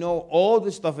did he know all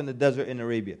this stuff in the desert in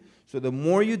Arabia? So the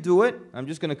more you do it, I'm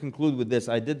just going to conclude with this.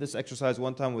 I did this exercise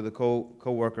one time with a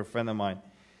co-worker friend of mine.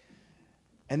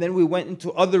 And then we went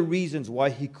into other reasons why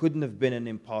he couldn't have been an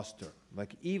imposter.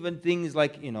 Like even things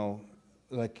like, you know,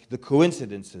 like the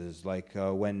coincidences, like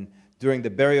when during the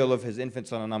burial of his infant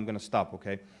son, and I'm going to stop,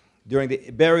 okay? During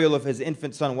the burial of his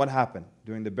infant son, what happened?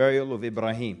 During the burial of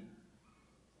Ibrahim.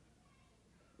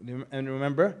 And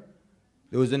remember,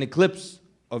 there was an eclipse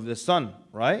of the sun,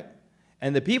 right?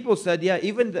 And the people said, yeah,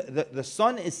 even the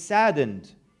sun is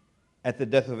saddened at the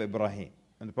death of Ibrahim.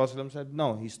 And the Prophet said,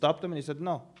 no. He stopped them and he said,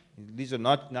 no. These are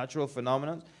not natural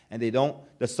phenomena, and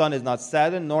the sun is not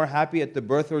saddened nor happy at the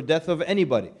birth or death of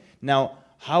anybody. Now,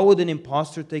 how would an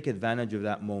imposter take advantage of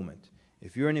that moment?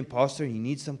 If you're an imposter, you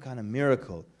need some kind of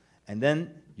miracle. And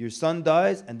then your son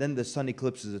dies, and then the sun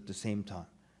eclipses at the same time.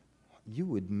 You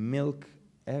would milk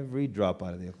every drop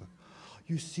out of the eclipse.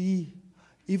 You see,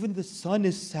 even the sun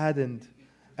is saddened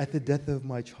at the death of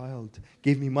my child.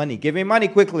 Give me money. Give me money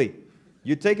quickly.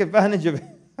 You take advantage of it.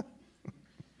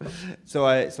 So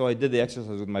I did the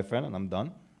exercise with my friend, and I'm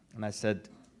done. And I said,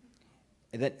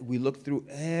 and then we looked through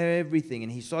everything,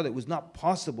 and he saw that it was not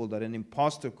possible that an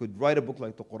imposter could write a book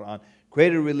like the Quran,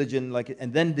 create a religion like it,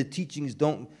 and then the teachings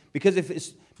don't. Because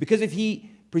if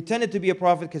he pretended to be a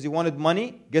prophet because he wanted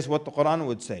money, guess what the Quran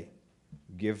would say?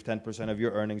 Give 10% of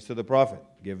your earnings to the Prophet.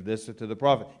 Give this to the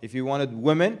Prophet. If you wanted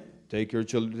women, take your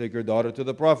children, take your daughter to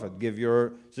the Prophet. Give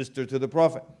your sister to the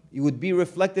Prophet. It would be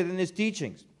reflected in his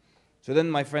teachings. So then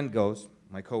my friend goes,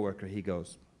 my coworker, he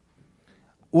goes,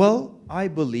 well, I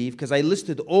believe, because I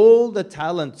listed all the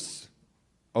talents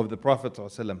of the Prophet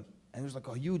ﷺ, and it was like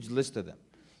a huge list of them.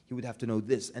 He would have to know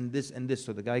this and this and this.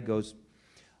 So the guy goes,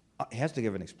 he has to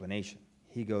give an explanation.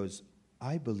 He goes,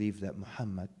 I believe that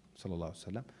Muhammad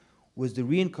ﷺ was the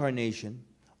reincarnation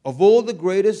of all the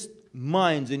greatest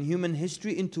minds in human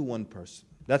history into one person.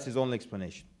 That's his only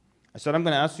explanation. I said, I'm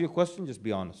going to ask you a question, just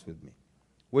be honest with me.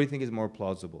 What do you think is more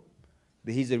plausible?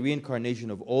 That he's a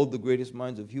reincarnation of all the greatest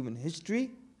minds of human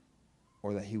history,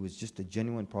 or that he was just a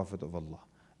genuine prophet of Allah?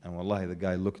 And wallahi, the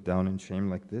guy looked down in shame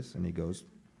like this, and he goes,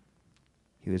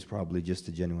 he was probably just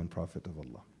a genuine prophet of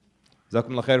Allah.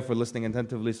 Jazakumullah khair for listening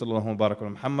attentively. Sallallahu barak wa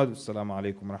Muhammad. Assalamu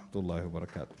alaikum wa rahmatullahi wa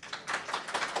barakatuh.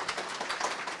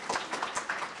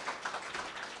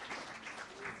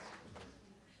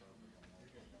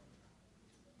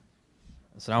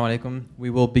 Assalamu alaikum. We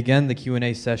will begin the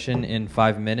Q&A session in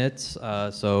 5 minutes.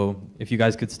 So if you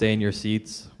guys could stay in your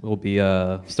seats, we'll be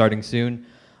starting soon.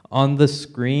 On the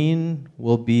screen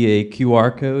will be a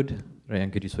QR code.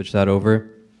 Ryan, could you switch that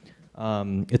over?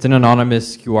 It's an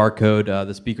anonymous QR code.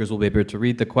 The speakers will be able to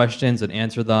read the questions and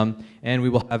answer them. And we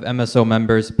will have MSO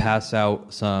members pass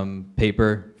out some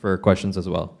paper for questions as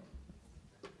well.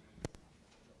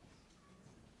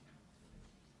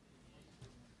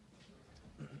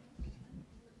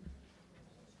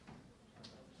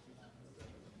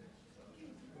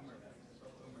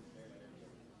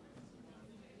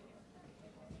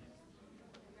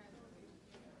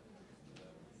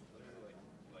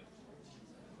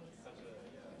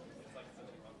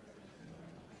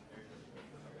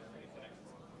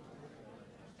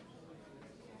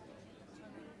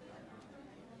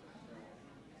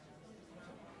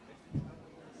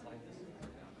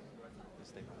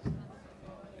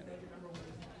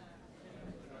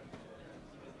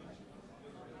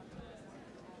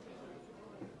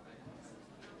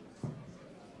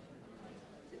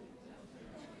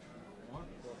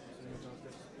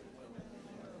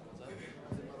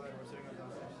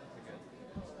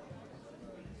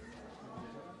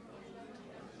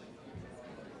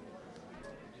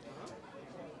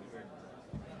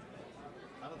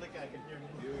 think I can hear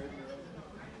you.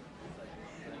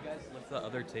 Can you guys lift the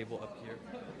other table up here?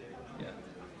 Yeah.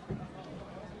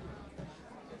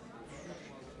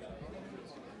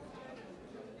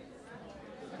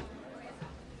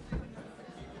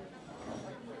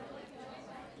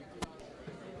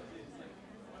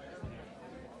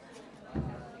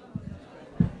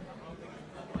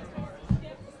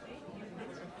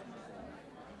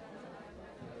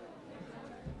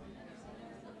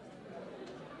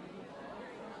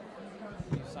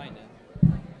 You sign in.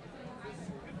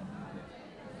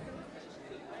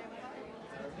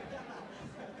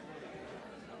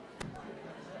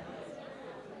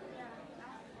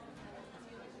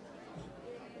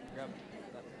 Grab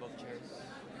both chairs.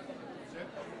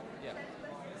 Yeah.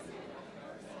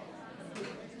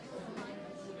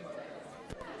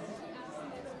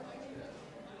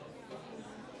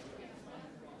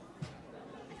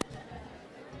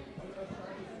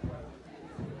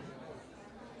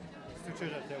 Two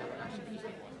chairs up there.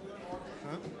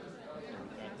 Huh?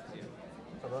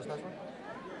 Are those nice ones?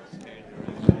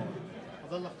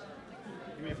 Abdullah,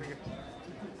 give me a finger.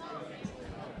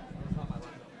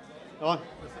 Go on.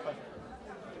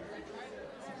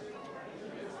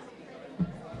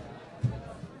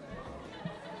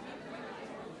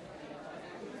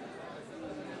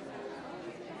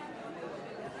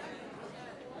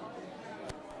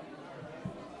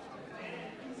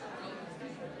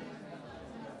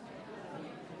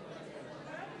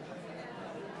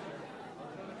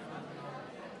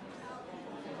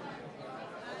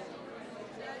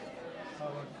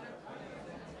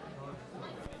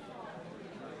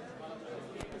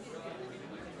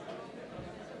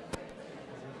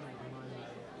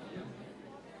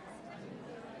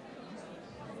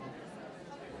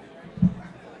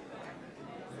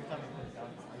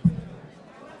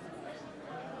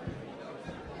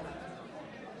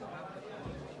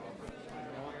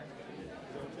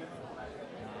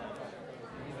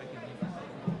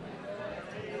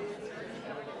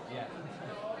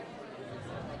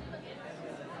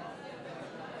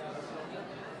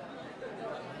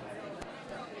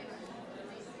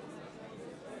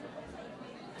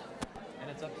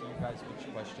 It's up to you guys which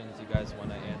questions you guys want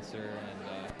to answer.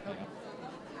 And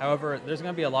however, there's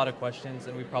going to be a lot of questions,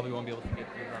 and we probably won't be able to get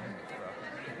through them.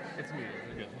 It's muted.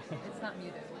 You're good. It's not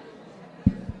muted.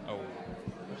 Oh.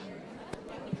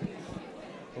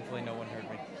 Hopefully, no one heard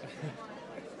me.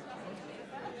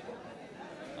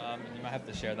 You might have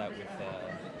to share that with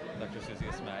Dr. Susie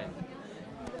Ismail.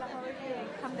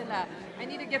 Alhamdulillah. I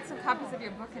need to get some copies of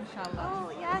your book, inshallah.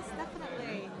 Oh, yes,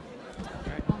 definitely.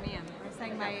 Oh, man. We're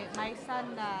saying my son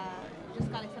just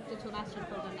got accepted to a master's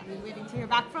program that we're waiting to hear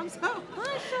back from, so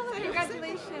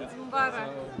Congratulations,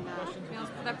 Mubarak. May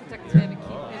Allah protect him and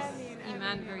keep his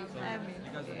iman very firm.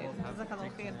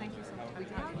 Jazakallah khair. Thank you so much. We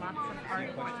have lots of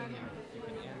hard Question you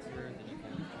can answer, then you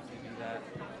can do that.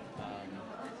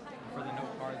 For the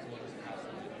note cards, we'll just pass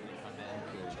them when you come in,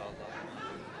 inshallah.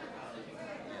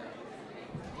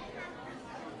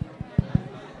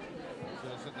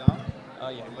 Should I sit down?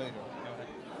 Yeah. Or later? Go ahead.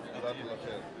 Jazakallah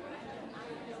khair.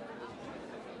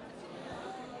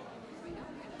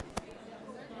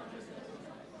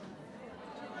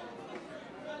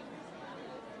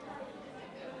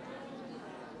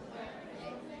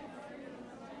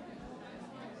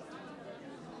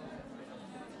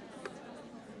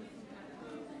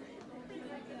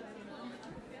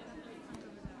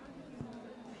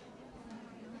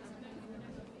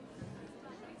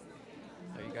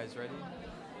 Are you guys ready?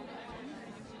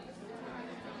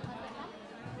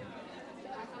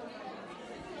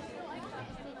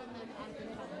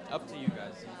 Up to you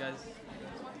guys. You guys.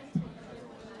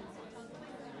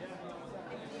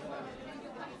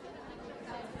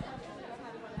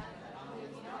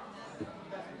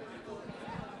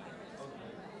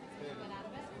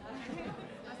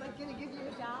 I was like, gonna give you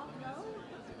a job? No?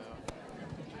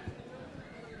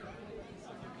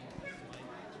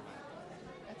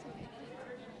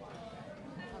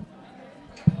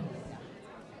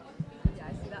 Yeah, I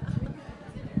see that.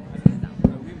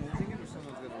 Are we moving it or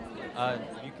someone's going to move it?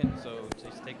 You can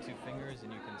just take two fingers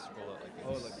and you can scroll it like this.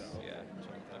 Oh, like that, okay. Yeah.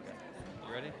 Okay.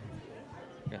 You ready?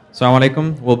 Okay. Assalamu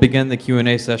alaikum. We'll begin the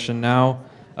Q&A session now.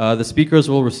 The speakers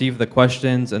will receive the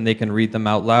questions and they can read them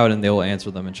out loud and they will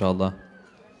answer them, inshallah.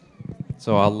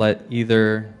 So I'll let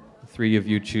either three of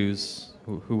you choose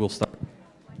who will start.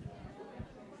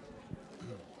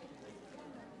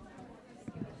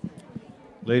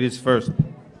 Ladies first.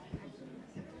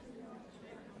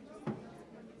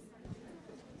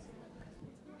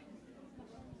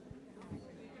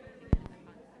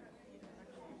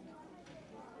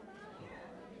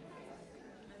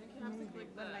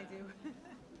 What did I do?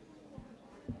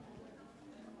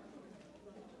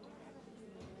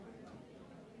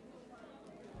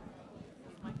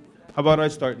 How about I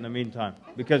start in the meantime?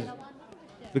 Because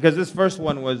this first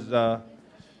one was,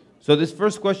 so this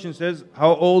first question says,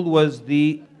 how old was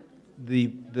the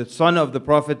son of the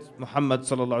Prophet Muhammad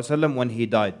sallallahu alaihi wasallam when he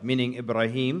died? Meaning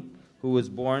Ibrahim, who was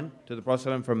born to the Prophet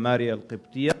ﷺ from Maria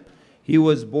al-Qibtiyah. He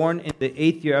was born in the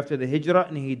 8th year after the Hijrah,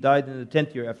 and he died in the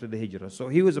 10th year after the Hijrah. So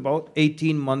he was about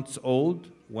 18 months old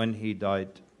when he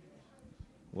died.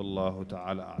 Wallahu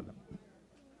ta'ala a'lam.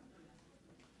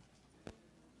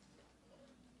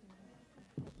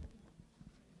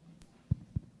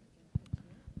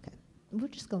 We'll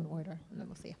just go in order, and then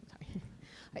we'll see. Sorry.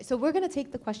 All right, so we're going to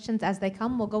take the questions as they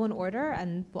come. We'll go in order,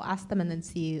 and we'll ask them and then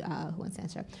see who wants to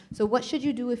answer. So what should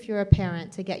you do if you're a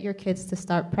parent to get your kids to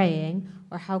start praying,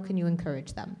 or how can you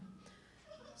encourage them?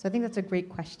 So I think that's a great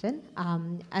question.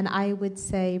 And I would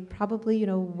say probably,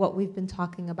 what we've been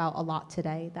talking about a lot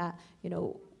today, that,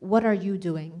 what are you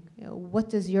doing? What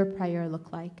does your prayer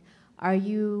look like? Are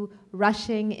you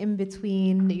rushing in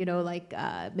between,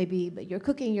 maybe you're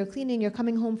cooking, you're cleaning, you're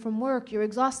coming home from work, you're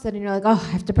exhausted, and you're like, oh,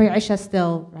 I have to pray Isha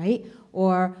still, right?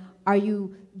 Or are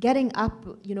you getting up,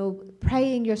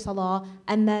 praying your salah,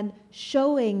 and then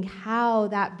showing how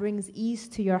that brings ease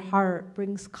to your heart,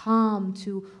 brings calm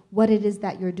to what it is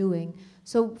that you're doing?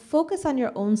 So focus on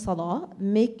your own salah,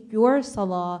 make your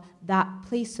salah that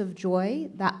place of joy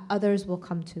that others will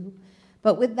come to.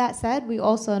 But with that said, we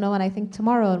also know, and I think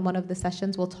tomorrow in one of the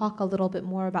sessions, we'll talk a little bit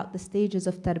more about the stages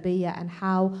of tarbiyah and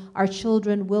how our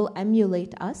children will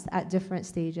emulate us at different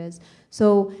stages.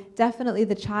 So definitely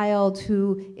the child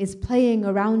who is playing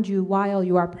around you while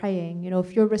you are praying,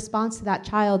 if your response to that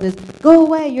child is, go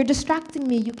away, you're distracting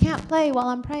me, you can't play while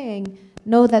I'm praying,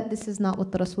 know that this is not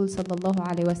what the Rasul sallallahu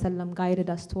alaihi wasallam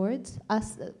guided us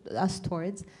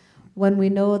towards. When we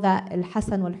know that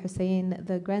Al-Hasan wal-Hussein,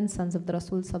 the grandsons of the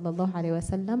Rasul sallallahu alaihi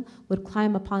wasallam, would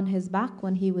climb upon his back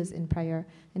when he was in prayer,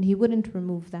 and he wouldn't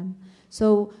remove them.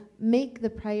 So make the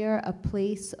prayer a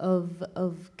place of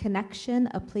connection,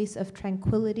 a place of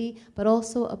tranquility, but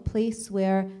also a place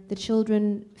where the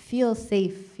children feel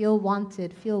safe, feel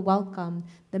wanted, feel welcome.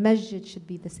 The masjid should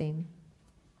be the same.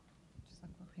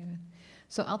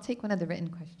 So I'll take one of the written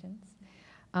questions.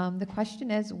 The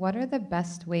question is, what are the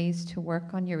best ways to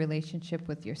work on your relationship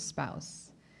with your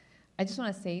spouse? I just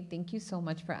want to say thank you so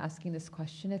much for asking this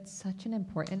question. It's such an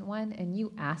important one, and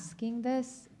you asking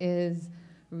this is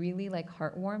really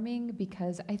heartwarming,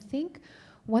 because I think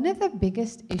one of the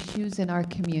biggest issues in our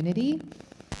community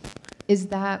is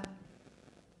that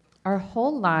our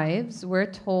whole lives we're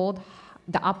told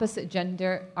the opposite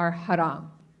gender are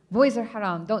haram. Boys are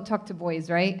haram. Don't talk to boys,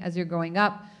 right? As you're growing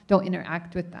up, don't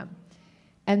interact with them.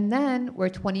 And then we're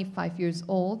 25 years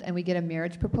old and we get a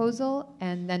marriage proposal,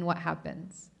 and then what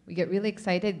happens? We get really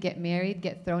excited, get married,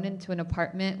 get thrown into an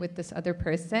apartment with this other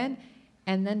person,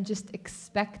 and then just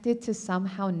expected to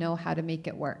somehow know how to make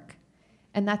it work.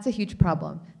 And that's a huge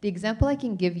problem. The example I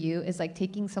can give you is like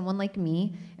taking someone like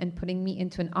me and putting me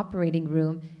into an operating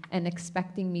room and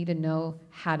expecting me to know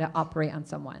how to operate on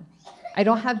someone. I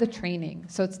don't have the training,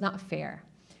 so it's not fair.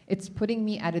 It's putting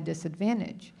me at a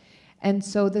disadvantage. And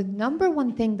so the number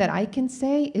one thing that I can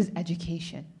say is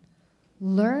education.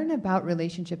 Learn about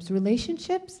relationships.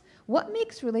 Relationships, what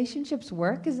makes relationships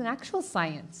work is an actual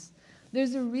science.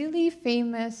 There's a really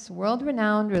famous,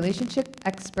 world-renowned relationship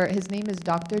expert. His name is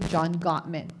Dr. John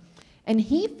Gottman. And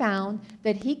he found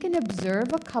that he can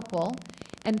observe a couple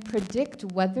and predict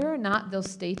whether or not they'll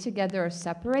stay together or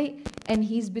separate, and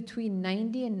he's between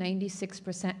 90 and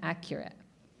 96% accurate.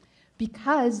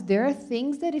 Because there are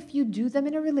things that if you do them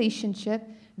in a relationship,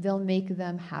 they'll make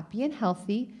them happy and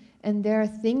healthy, and there are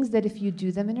things that if you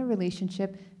do them in a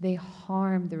relationship, they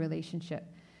harm the relationship.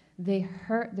 They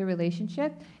hurt the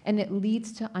relationship, and it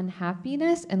leads to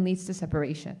unhappiness and leads to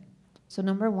separation. So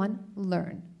number one,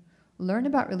 learn. Learn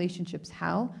about relationships.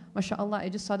 How? MashaAllah, I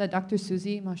just saw that Dr.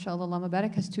 Susie, MashaAllah, Allah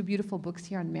Mubarak, has 2 beautiful books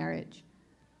here on marriage.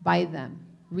 Buy them.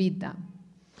 Read them.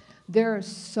 There are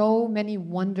so many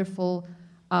wonderful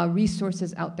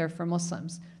resources out there for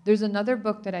Muslims. There's another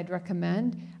book that I'd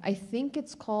recommend. I think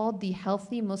it's called The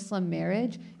Healthy Muslim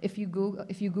Marriage. If you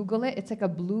Google it, it's like a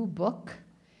blue book,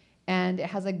 and it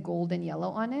has like gold and yellow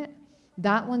on it.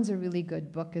 That one's a really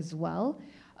good book as well.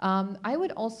 I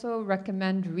would also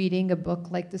recommend reading a book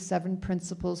like The 7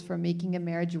 Principles for Making a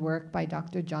Marriage Work by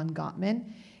Dr. John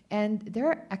Gottman. And there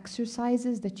are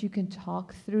exercises that you can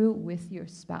talk through with your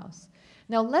spouse.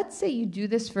 Now, let's say you do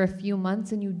this for a few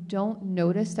months and you don't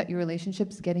notice that your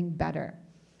relationship's getting better.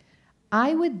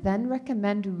 I would then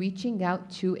recommend reaching out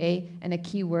to and a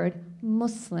keyword,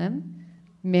 Muslim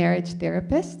marriage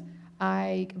therapist.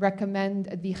 I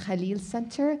recommend the Khalil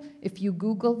Center. If you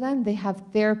Google them, they have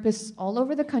therapists all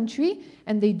over the country,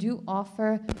 and they do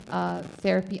offer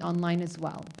therapy online as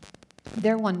well.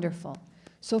 They're wonderful.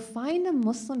 So find a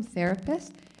Muslim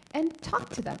therapist and talk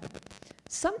to them.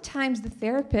 Sometimes the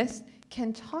therapist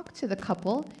can talk to the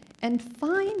couple and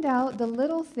find out the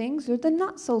little things or the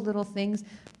not so little things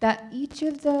that each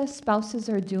of the spouses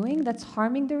are doing that's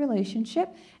harming the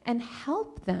relationship, and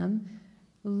help them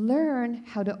learn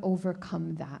how to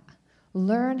overcome that.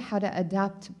 Learn how to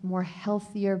adapt more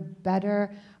healthier,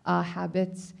 better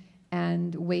habits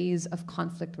and ways of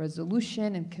conflict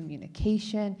resolution and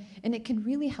communication, and it can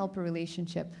really help a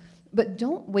relationship. But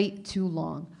don't wait too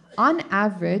long. On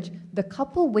average, the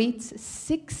couple waits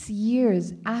 6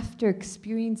 years after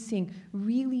experiencing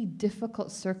really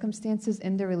difficult circumstances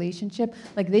in their relationship.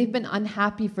 Like they've been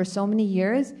unhappy for so many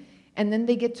years, and then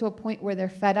they get to a point where they're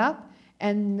fed up,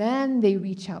 and then they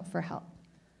reach out for help.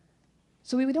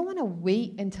 So we don't want to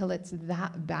wait until it's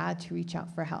that bad to reach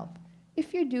out for help.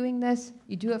 If you're doing this,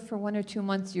 you do it for 1 or 2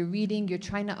 months, you're reading, you're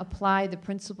trying to apply the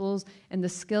principles and the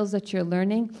skills that you're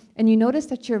learning, and you notice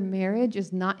that your marriage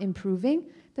is not improving,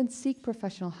 then seek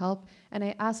professional help. And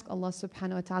I ask Allah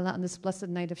subhanahu wa ta'ala on this blessed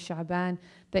night of Sha'ban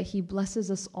that He blesses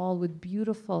us all with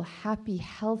beautiful, happy,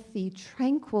 healthy,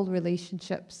 tranquil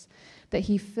relationships, that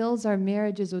He fills our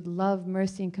marriages with love,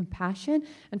 mercy, and compassion.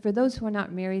 And for those who are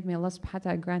not married, may Allah subhanahu wa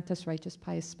ta'ala grant us righteous,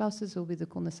 pious spouses who will be the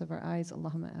coolness of our eyes.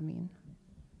 Allahumma ameen.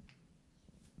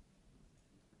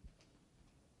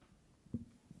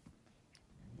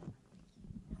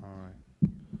 All right.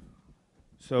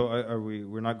 So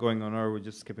we're not going on, or we're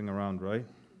just skipping around, right?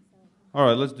 All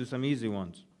right, let's do some easy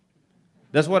ones.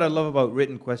 That's what I love about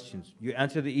written questions. You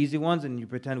answer the easy ones and you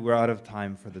pretend we're out of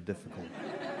time for the difficult.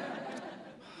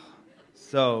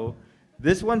 So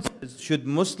this one says, should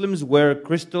Muslims wear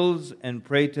crystals and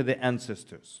pray to the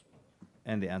ancestors?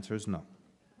 And the answer is no.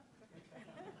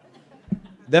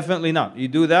 Definitely not. You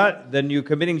do that, then you're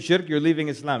committing shirk, you're leaving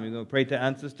Islam. You're going to pray to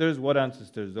ancestors. What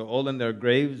ancestors? They're all in their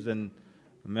graves, and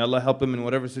may Allah help them in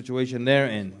whatever situation they're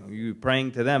in. You're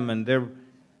praying to them and they're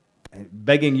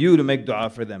begging you to make dua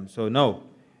for them. So no.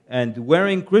 And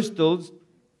wearing crystals,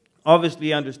 obviously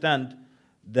you understand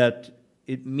that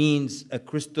it means a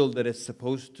crystal that is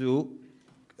supposed to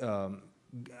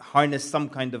harness some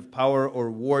kind of power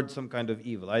or ward some kind of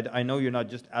evil. I know you're not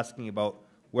just asking about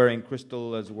wearing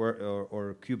crystal as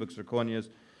or cubic zirconias.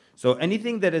 So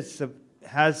anything that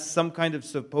has some kind of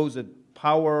supposed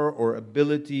power or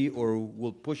ability or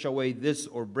will push away this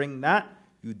or bring that,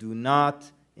 you do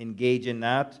not engage in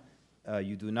that.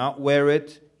 You do not wear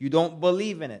it. You don't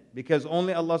believe in it, because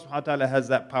only Allah subhanahu wa ta'ala has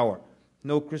that power.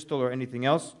 No crystal or anything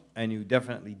else, and you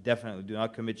definitely do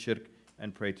not commit shirk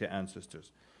and pray to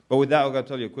ancestors. But with that, I'm going to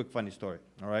tell you a quick funny story,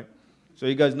 all right? So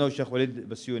you guys know Sheikh Walid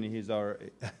Basyuni,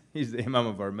 he's the imam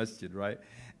of our masjid, right?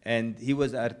 And he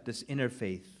was at this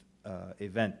interfaith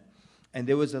event. And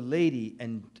there was a lady,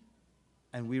 and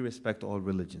we respect all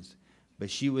religions, but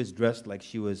she was dressed like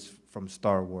she was from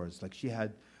Star Wars. Like she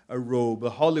had a robe, a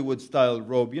Hollywood-style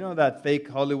robe. You know that fake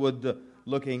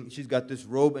Hollywood-looking, she's got this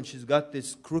robe, and she's got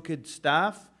this crooked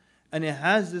staff, and it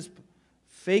has this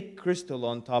fake crystal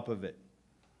on top of it.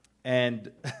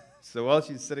 And so while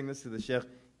she's sitting next to the Sheikh,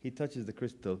 he touches the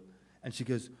crystal, and she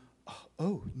goes,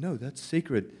 oh, no, that's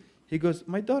sacred. He goes,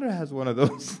 my daughter has one of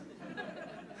those.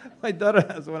 My daughter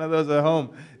has one of those at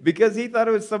home. Because he thought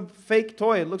it was some fake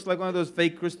toy. It looks like one of those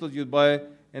fake crystals you'd buy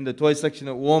in the toy section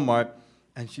at Walmart.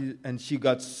 And she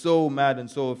got so mad and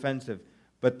so offensive.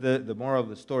 But the moral of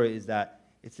the story is that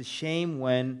it's a shame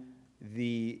when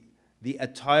the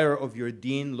attire of your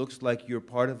deen looks like you're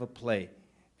part of a play.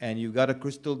 And you got a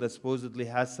crystal that supposedly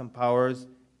has some powers,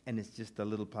 and it's just a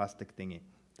little plastic thingy.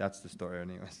 That's the story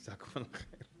anyways. All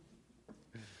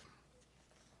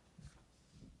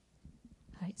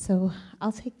right, so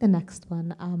I'll take the next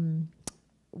one,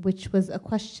 which was a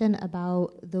question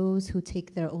about those who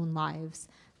take their own lives.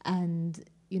 And,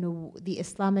 you know, the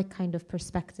Islamic kind of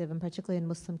perspective, and particularly in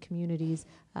Muslim communities,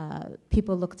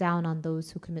 people look down on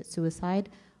those who commit suicide.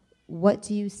 What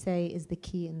do you say is the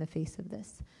key in the face of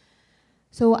this?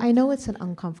 So I know it's an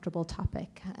uncomfortable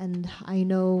topic, and I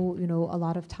know, you know, a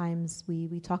lot of times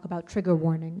we talk about trigger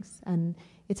warnings, and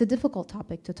it's a difficult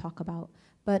topic to talk about,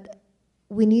 but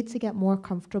we need to get more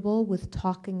comfortable with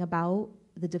talking about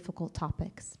the difficult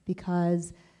topics,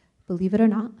 because believe it or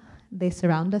not, they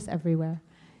surround us everywhere.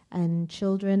 And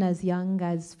children as young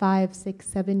as 5, 6,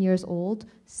 7 years old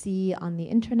see on the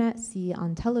internet, see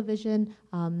on television,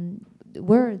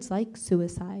 words like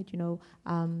suicide, you know,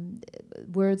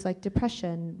 words like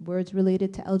depression, words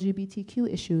related to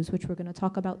LGBTQ issues, which we're going to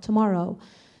talk about tomorrow.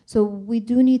 So we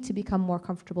do need to become more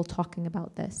comfortable talking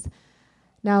about this.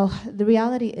 Now, the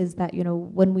reality is that,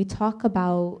 when we talk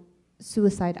about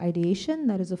suicide ideation,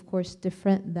 that is of course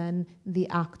different than the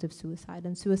act of suicide.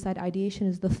 And suicide ideation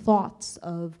is the thoughts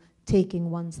of taking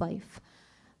one's life,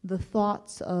 the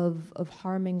thoughts of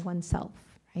harming oneself,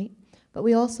 right? But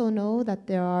we also know that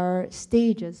there are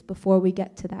stages before we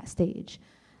get to that stage.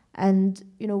 And,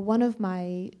 one of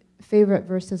my favorite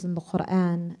verses in the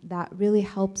Quran that really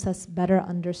helps us better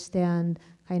understand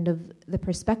kind of the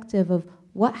perspective of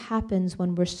what happens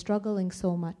when we're struggling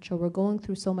so much or we're going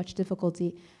through so much difficulty,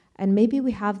 and maybe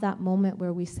we have that moment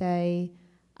where we say,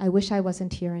 I wish I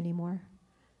wasn't here anymore.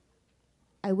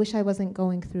 I wish I wasn't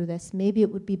going through this. Maybe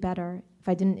it would be better if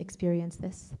I didn't experience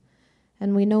this.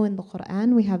 And we know in the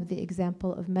Quran we have the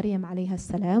example of Maryam alayha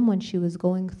salam when she was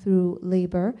going through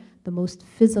labor, the most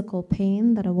physical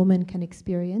pain that a woman can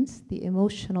experience, the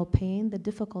emotional pain, the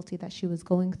difficulty that she was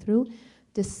going through,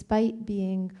 despite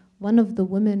being one of the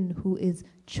women who is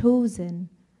chosen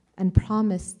and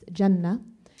promised Jannah.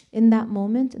 In that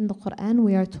moment in the Quran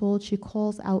we are told she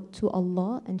calls out to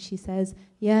Allah and she says,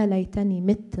 Ya laytani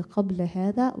mitt qabla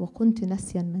hada wa kuntu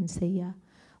nasyan mansiyya.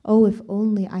 Oh, if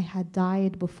only I had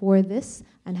died before this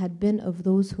and had been of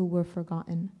those who were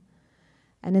forgotten.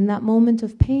 And in that moment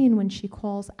of pain, when she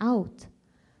calls out,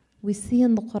 we see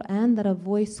in the Quran that a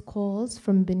voice calls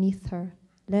from beneath her.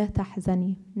 لا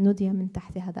تحزني نودي من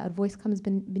تحتها. That voice comes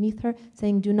beneath her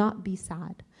saying, do not be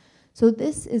sad. So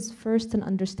this is first an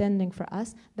understanding for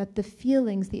us that the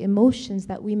feelings, the emotions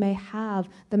that we may have,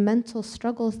 the mental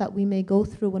struggles that we may go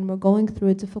through when we're going through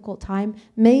a difficult time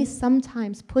may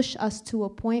sometimes push us to a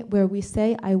point where we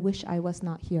say, I wish I was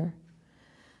not here.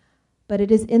 But it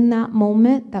is in that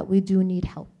moment that we do need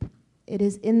help. It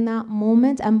is in that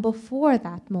moment and before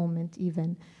that moment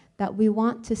even that we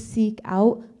want to seek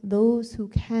out those who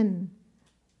can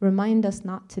remind us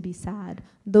not to be sad,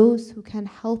 those who can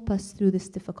help us through this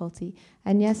difficulty.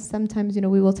 And yes, sometimes,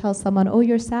 we will tell someone, oh,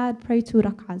 you're sad, pray 2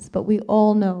 rak'ahs. But we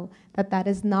all know that that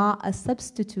is not a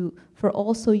substitute for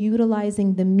also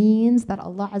utilizing the means that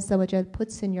Allah Azza wa Jal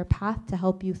puts in your path to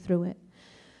help you through it.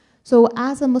 So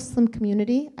as a Muslim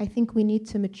community, I think we need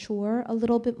to mature a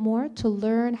little bit more to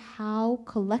learn how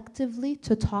collectively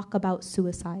to talk about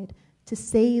suicide, to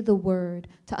say the word,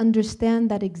 to understand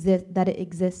that it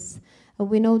exists.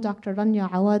 We know Dr.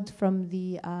 Rania Awad from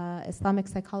the Islamic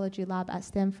Psychology Lab at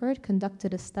Stanford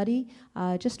conducted a study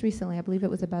just recently, I believe it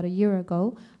was about a year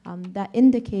ago, that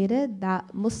indicated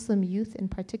that Muslim youth in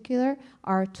particular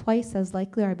are twice as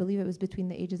likely, or I believe it was between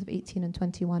the ages of 18 and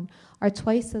 21, are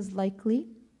twice as likely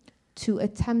to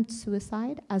attempt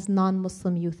suicide as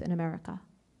non-Muslim youth in America.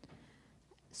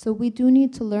 So we do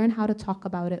need to learn how to talk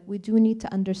about it. We do need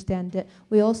to understand it.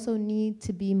 We also need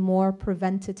to be more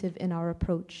preventative in our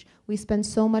approach. We spend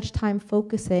so much time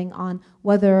focusing on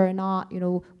whether or not,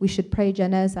 we should pray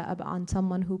janazah on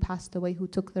someone who passed away, who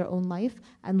took their own life,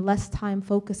 and less time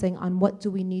focusing on what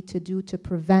do we need to do to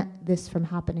prevent this from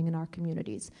happening in our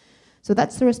communities. So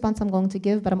that's the response I'm going to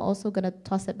give, but I'm also going to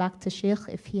toss it back to Sheikh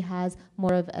if he has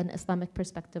more of an Islamic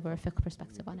perspective or a fiqh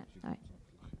perspective on it. All right.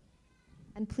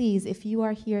 And please, if you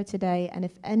are here today and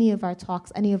if any of our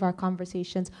talks, any of our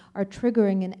conversations are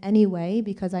triggering in any way,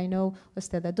 because I know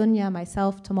Ustada Dunya,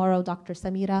 myself, tomorrow Dr.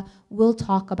 Samira will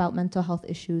talk about mental health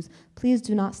issues, please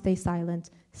do not stay silent.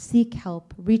 Seek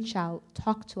help, reach out,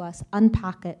 talk to us,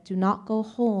 unpack it. Do not go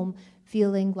home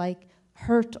feeling like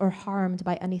hurt or harmed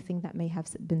by anything that may have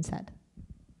been said.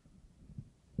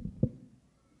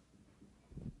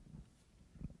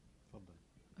 All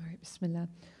right, Bismillah.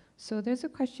 So there's a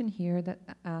question here that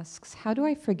asks, how do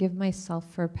I forgive myself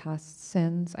for past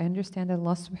sins? I understand that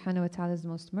Allah subhanahu wa ta'ala is the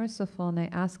most merciful and I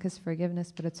ask His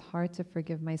forgiveness, but it's hard to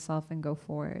forgive myself and go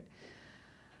forward.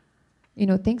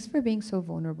 Thanks for being so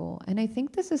vulnerable. And I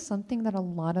think this is something that a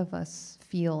lot of us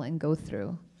feel and go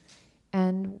through.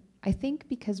 And I think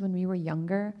because when we were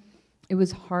younger, it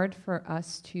was hard for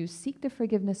us to seek the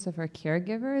forgiveness of our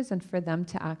caregivers and for them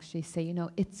to actually say,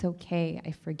 it's okay,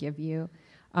 I forgive you.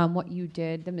 What you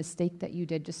did, the mistake that you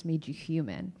did just made you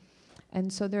human.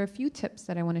 And so there are a few tips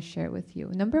that I want to share with you.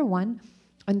 Number one,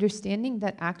 understanding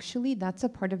that actually that's a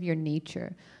part of your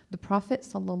nature. The Prophet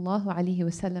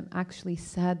ﷺ actually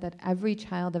said that every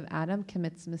child of Adam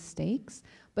commits mistakes,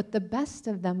 but the best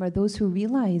of them are those who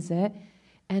realize it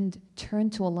and turn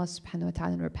to Allah subhanahu wa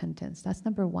ta'ala in repentance. That's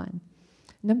number one.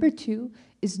 Number two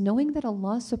is knowing that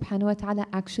Allah subhanahu wa ta'ala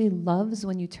actually loves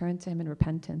when you turn to Him in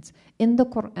repentance. In the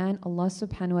Quran, Allah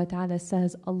subhanahu wa ta'ala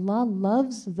says, Allah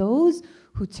loves those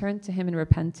who turn to Him in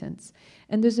repentance.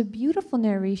 And there's a beautiful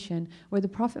narration where the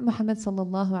Prophet Muhammad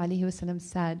sallallahu alaihi wasallam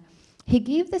said, he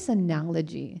gave this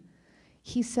analogy.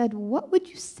 He said, what would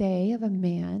you say of a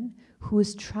man who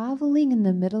is traveling in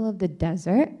the middle of the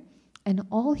desert and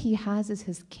all he has is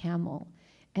his camel?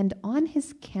 And on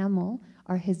his camel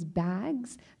are his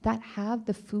bags that have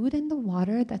the food and the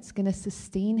water that's going to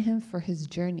sustain him for his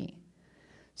journey.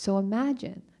 So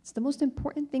imagine, it's the most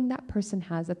important thing that person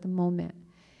has at the moment.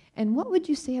 And what would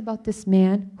you say about this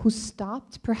man who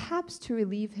stopped perhaps to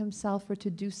relieve himself or to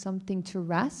do something to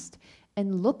rest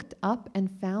and looked up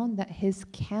and found that his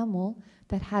camel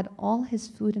that had all his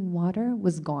food and water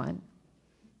was gone?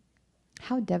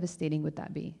 How devastating would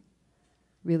that be?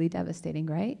 Really devastating,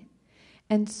 right?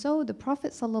 And so the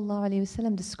Prophet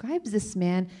ﷺ describes this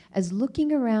man as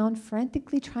looking around,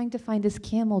 frantically trying to find his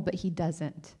camel, but he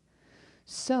doesn't.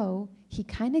 So he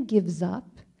kind of gives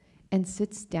up and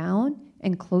sits down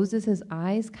and closes his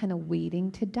eyes, kind of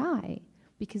waiting to die,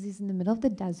 because he's in the middle of the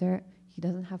desert, he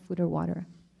doesn't have food or water.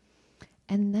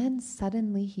 And then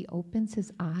suddenly he opens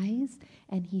his eyes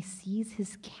and he sees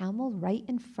his camel right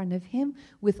in front of him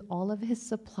with all of his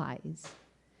supplies.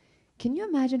 Can you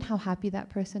imagine how happy that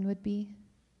person would be?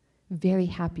 Very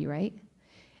happy, right?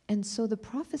 And so the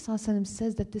Prophet ﷺ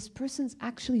says that this person's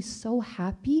actually so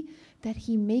happy that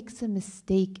he makes a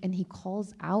mistake and he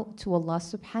calls out to Allah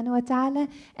subhanahu wa ta'ala.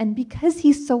 And because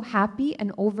he's so happy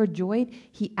and overjoyed,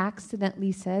 he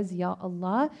accidentally says, Ya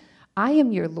Allah, I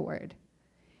am your Lord.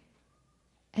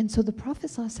 And so the Prophet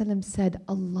ﷺ said,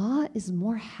 Allah is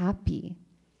more happy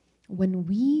when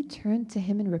we turn to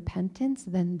him in repentance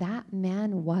than that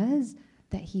man was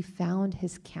that he found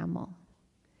his camel.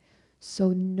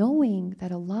 So knowing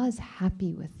that Allah is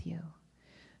happy with you,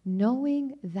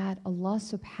 knowing that Allah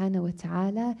subhanahu wa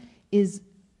ta'ala is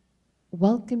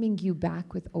welcoming you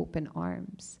back with open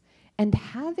arms, and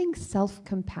having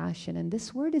self-compassion, and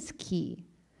this word is key.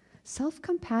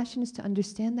 Self-compassion is to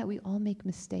understand that we all make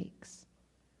mistakes.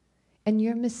 And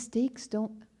your mistakes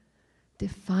don't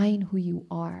define who you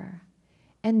are.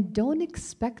 And don't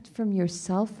expect from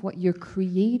yourself what your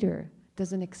Creator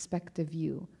doesn't expect of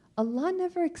you. Allah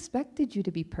never expected you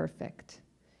to be perfect.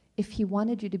 If He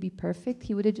wanted you to be perfect,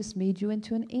 He would have just made you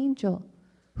into an angel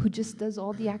who just does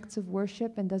all the acts of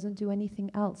worship and doesn't do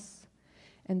anything else.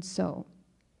 And so,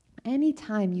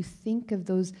 anytime you think of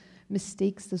those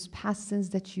mistakes, those past sins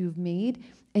that you've made,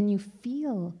 and you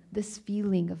feel this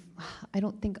feeling of, I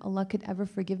don't think Allah could ever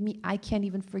forgive me, I can't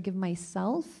even forgive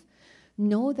myself,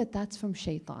 know that that's from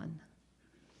shaitan.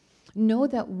 Know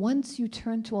that once you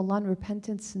turn to Allah in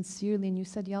repentance sincerely and you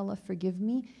said, Ya Allah, forgive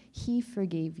me, He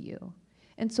forgave you.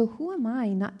 And so who am I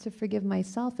not to forgive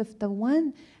myself if the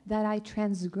one that I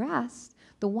transgressed,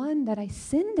 the one that I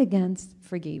sinned against,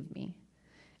 forgave me?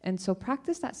 And so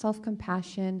practice that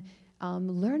self-compassion.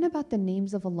 Learn about the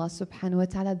names of Allah subhanahu wa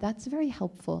ta'ala. That's very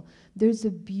helpful. There's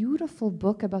a beautiful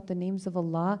book about the names of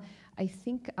Allah. I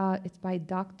think it's by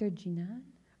Dr. Jinan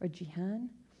or Jihan.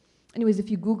 Anyways, if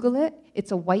you Google it,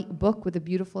 it's a white book with a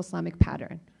beautiful Islamic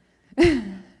pattern.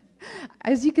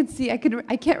 As you can see, I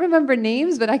can't remember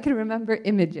names, but I can remember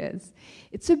images.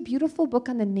 It's a beautiful book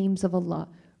on the names of Allah.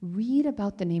 Read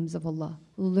about the names of Allah.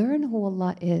 Learn who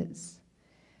Allah is.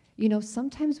 You know,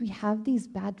 sometimes we have these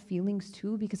bad feelings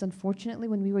too, because unfortunately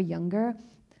when we were younger,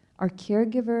 our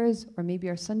caregivers or maybe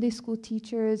our Sunday school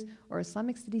teachers or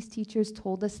Islamic studies teachers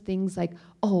told us things like,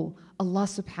 oh, Allah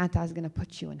subhanahu wa ta'ala is going to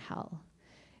put you in hell.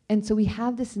 And so we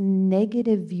have this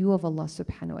negative view of Allah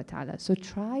subhanahu wa ta'ala. So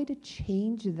try to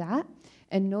change that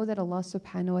and know that Allah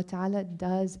subhanahu wa ta'ala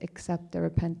does accept the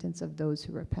repentance of those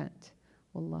who repent.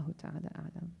 Wallahu ta'ala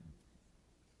a'lam.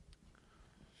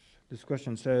 This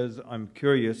question says, I'm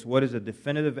curious, what is a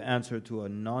definitive answer to a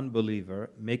non-believer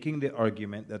making the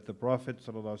argument that the Prophet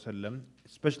ﷺ,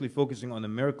 especially focusing on the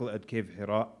miracle at Cave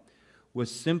Hira,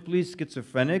 was simply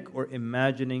schizophrenic or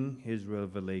imagining his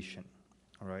revelation?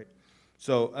 All right.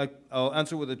 So I'll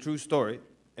answer with a true story.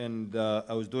 And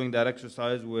I was doing that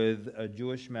exercise with a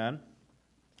Jewish man.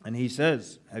 And he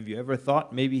says, have you ever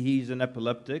thought maybe he's an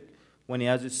epileptic? When he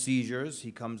has his seizures,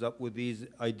 he comes up with these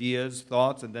ideas,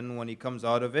 thoughts, and then when he comes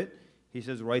out of it, he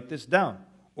says, write this down.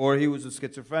 Or he was a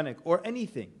schizophrenic, or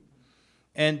anything.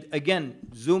 And again,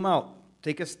 zoom out.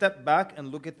 Take a step back and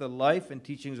look at the life and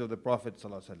teachings of the Prophet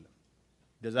ﷺ.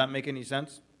 Does that make any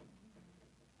sense?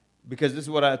 Because this is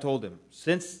what I told him.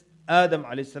 Since Adam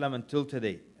a.s. until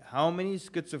today, how many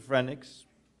schizophrenics,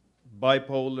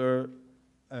 bipolar,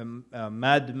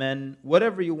 madmen,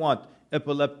 whatever you want,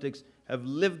 epileptics, have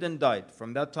lived and died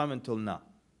from that time until now?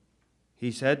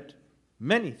 He said,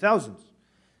 many, thousands.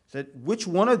 Said, which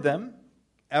one of them,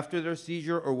 after their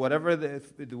seizure or whatever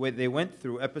the way they went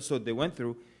through, episode they went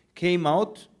through, came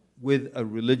out with a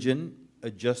religion, a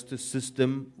justice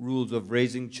system, rules of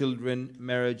raising children,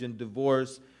 marriage and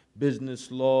divorce,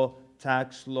 business law,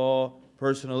 tax law,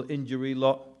 personal injury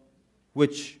law.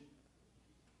 Which,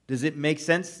 does it make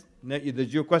sense?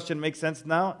 Does your question make sense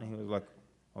now? And he was like,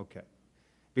 okay.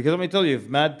 Because let me tell you, if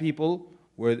mad people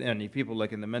were, any people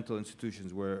like in the mental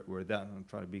institutions were that, I'm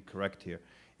trying to be correct here,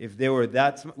 if they were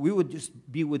that, we would just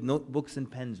be with notebooks and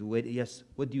pens. Wait, yes,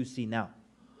 what do you see now?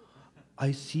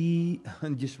 I see,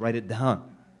 and just write it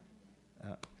down.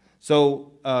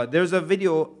 So there's a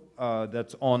video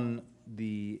that's on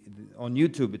on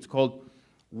YouTube. It's called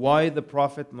 "Why the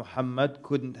Prophet Muhammad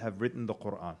Couldn't Have Written the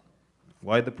Quran."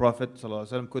 Why the Prophet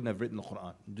ﷺ couldn't have written the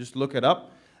Quran. Just look it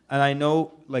up. And I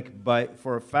know, like,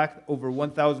 for a fact, over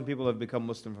 1,000 people have become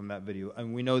Muslim from that video.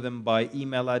 And we know them by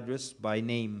email address, by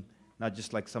name, not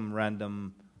just like some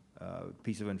random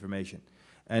piece of information.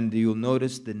 And you'll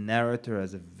notice the narrator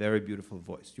has a very beautiful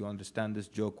voice. You'll understand this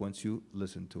joke once you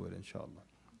listen to it, inshallah.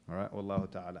 All right?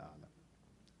 Wallahu ta'ala a'lam.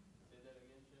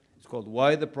 It's called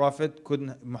 "Why the Prophet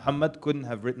Muhammad Couldn't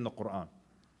Have Written the Quran."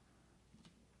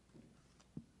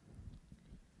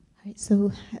 Right,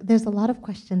 so there's a lot of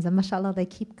questions, and mashallah, they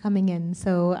keep coming in.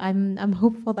 So I'm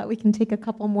hopeful that we can take a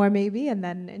couple more maybe, and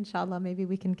then inshallah maybe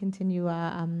we can continue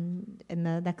in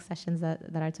the next sessions that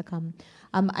are to come.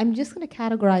 I'm just going to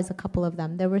categorize a couple of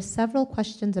them. There were several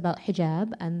questions about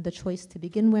hijab and the choice to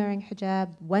begin wearing hijab,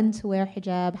 when to wear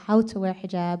hijab, how to wear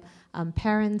hijab,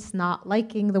 parents not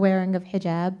liking the wearing of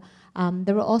hijab.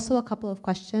 There were also a couple of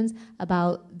questions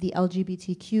about the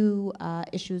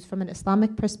LGBTQ issues from an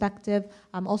Islamic perspective,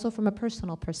 also from a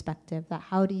personal perspective, that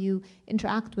how do you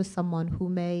interact with someone who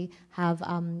may have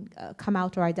come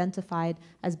out or identified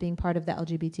as being part of the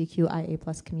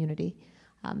LGBTQIA+ community.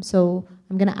 So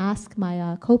I'm going to ask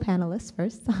my co-panelists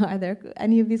first. Are there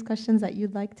any of these questions that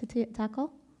you'd like to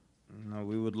tackle? No,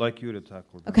 we would like you to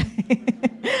tackle them. Okay.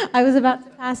 I was about to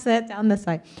pass it down this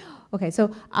way. Okay,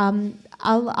 so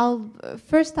I'll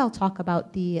talk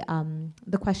about the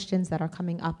questions that are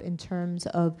coming up in terms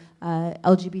of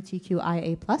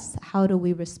LGBTQIA+. How do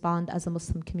we respond as a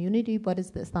Muslim community? What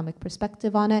is the Islamic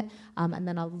perspective on it? And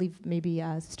then I'll leave maybe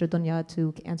Sister Dunya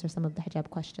to answer some of the hijab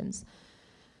questions.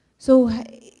 So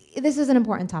this is an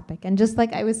important topic, and just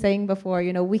like I was saying before,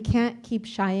 we can't keep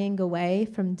shying away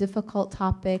from difficult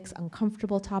topics,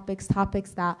 uncomfortable topics,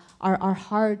 topics that are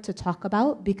hard to talk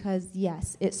about, because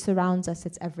yes, it surrounds us,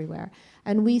 it's everywhere.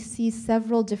 And we see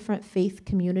several different faith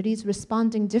communities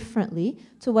responding differently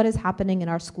to what is happening in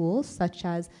our schools, such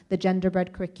as the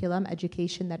gender-bred curriculum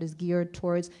education that is geared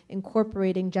towards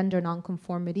incorporating gender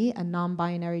nonconformity and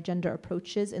non-binary gender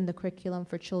approaches in the curriculum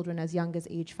for children as young as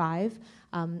age 5.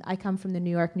 I come from the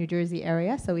New York, New Jersey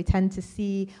area, so we tend to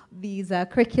see these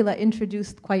curricula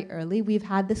introduced quite early. We've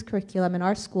had this curriculum in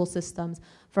our school systems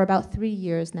for about 3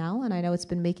 years now, and I know it's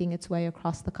been making its way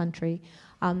across the country.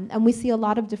 And we see a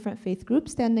lot of different faith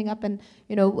groups standing up and,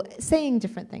 saying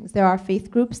different things. There are faith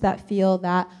groups that feel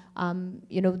that,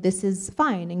 this is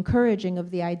fine, encouraging of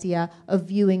the idea of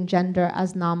viewing gender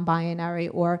as non-binary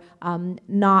or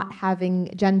not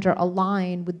having gender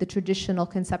align with the traditional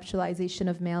conceptualization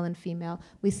of male and female.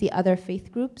 We see other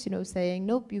faith groups, saying,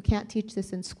 nope, you can't teach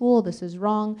this in school, this is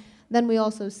wrong. Then we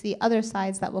also see other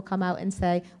sides that will come out and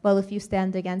say, well, if you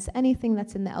stand against anything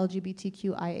that's in the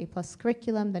LGBTQIA+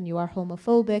 curriculum, then you are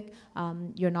homophobic,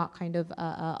 you're not kind of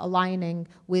aligning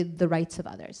with the rights of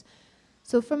others.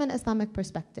 So from an Islamic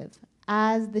perspective,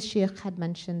 as the Sheikh had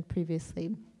mentioned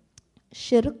previously,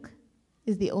 shirk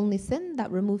is the only sin that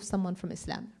removes someone from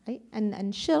Islam, right?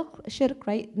 And shirk,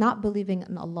 right, not believing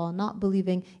in Allah, not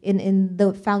believing in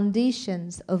the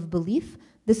foundations of belief,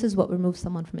 this is what removes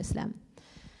someone from Islam.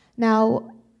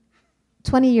 Now,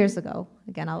 20 years ago,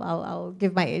 again, I'll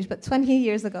give my age, but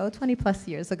 20 plus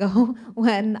years ago,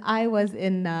 when I was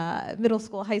in middle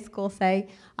school, high school, say,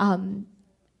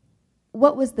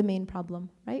 what was the main problem,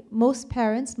 right? Most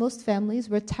parents, most families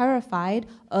were terrified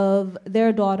of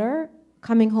their daughter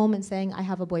coming home and saying, I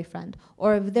have a boyfriend,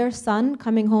 or of their son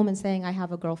coming home and saying, I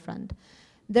have a girlfriend.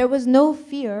 There was no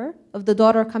fear of the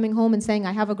daughter coming home and saying,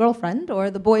 I have a girlfriend, or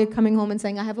the boy coming home and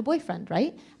saying, I have a boyfriend,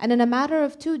 right? And in a matter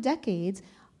of 2 decades,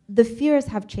 the fears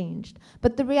have changed.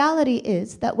 But the reality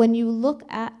is that when you look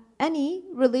at any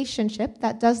relationship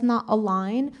that does not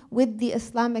align with the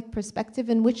Islamic perspective,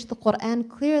 in which the Quran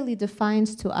clearly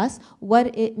defines to us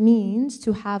what it means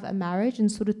to have a marriage in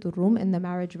Surah Ar-Rum, in the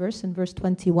marriage verse, in verse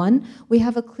 21, we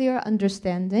have a clear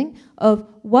understanding of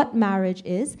what marriage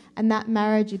is, and that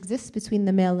marriage exists between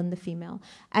the male and the female.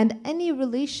 And any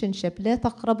relationship, لا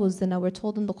تقربوا الزنا, we're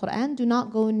told in the Quran, do not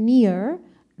go near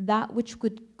that which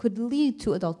could lead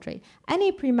to adultery.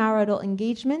 Any premarital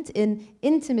engagement in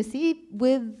intimacy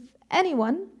with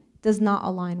anyone does not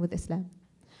align with Islam.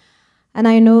 And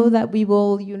I know that we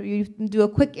will, you do a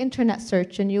quick internet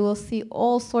search and you will see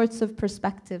all sorts of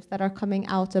perspectives that are coming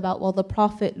out about, well, the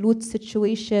Prophet Lut's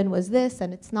situation was this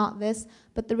and it's not this.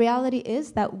 But the reality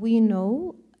is that we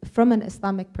know from an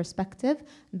Islamic perspective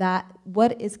that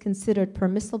what is considered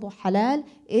permissible halal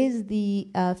is the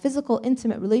physical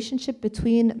intimate relationship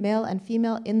between male and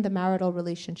female in the marital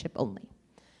relationship only.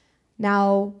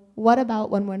 Now, what about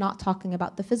when we're not talking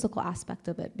about the physical aspect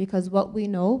of it? Because what we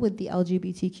know with the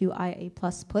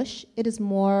LGBTQIA+ push, it is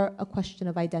more a question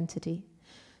of identity.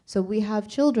 So we have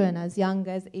children as young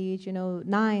as age,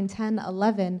 9, 10,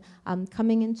 11,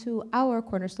 coming into our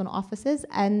Cornerstone offices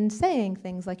and saying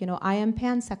things like, I am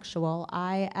pansexual,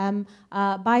 I am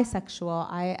bisexual,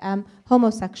 I am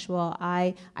homosexual,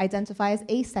 I identify as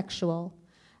asexual.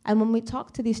 And when we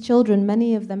talk to these children,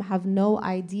 many of them have no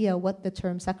idea what the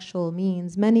term sexual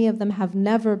means. Many of them have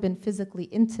never been physically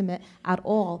intimate at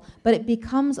all, but it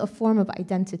becomes a form of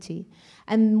identity.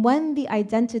 And when the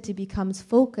identity becomes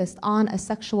focused on a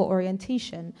sexual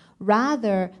orientation,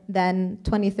 rather than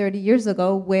 20, 30 years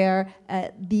ago, where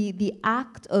the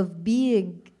act of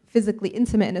being physically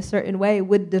intimate in a certain way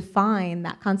would define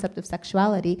that concept of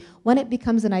sexuality, when it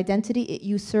becomes an identity, it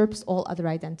usurps all other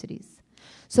identities.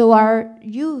 So our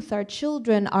youth, our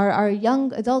children, our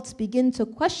young adults begin to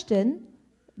question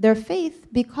their faith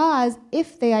because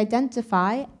if they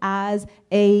identify as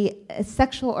a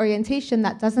sexual orientation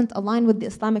that doesn't align with the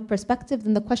Islamic perspective,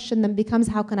 then the question then becomes,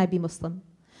 how can I be Muslim?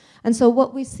 And so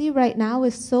what we see right now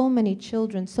is so many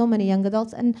children, so many young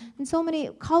adults, and so many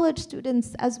college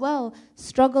students as well,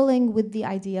 struggling with the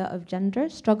idea of gender,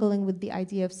 struggling with the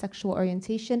idea of sexual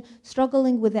orientation,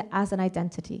 struggling with it as an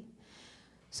identity.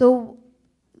 So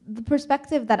the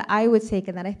perspective that I would take,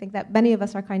 and that I think that many of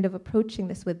us are kind of approaching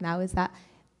this with now, is that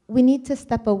we need to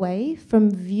step away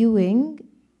from viewing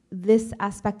this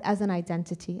aspect as an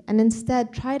identity and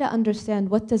instead try to understand,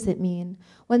 what does it mean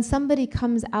when somebody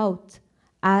comes out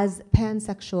as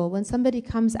pansexual, when somebody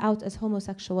comes out as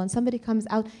homosexual, when somebody comes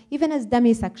out even as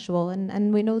demisexual,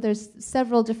 and we know there's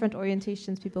several different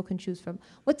orientations people can choose from.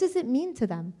 What does it mean to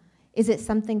them? Is it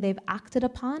something they've acted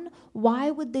upon?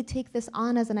 Why would they take this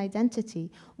on as an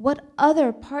identity? What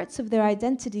other parts of their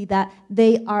identity that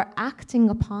they are acting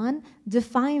upon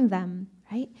define them,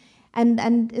 right? And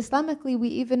Islamically, we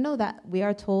even know that we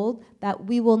are told that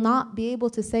we will not be able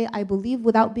to say, I believe,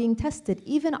 without being tested.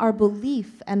 Even our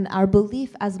belief and our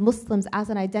belief as Muslims as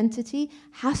an identity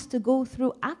has to go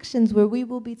through actions where we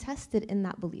will be tested in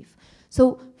that belief.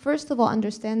 So first of all,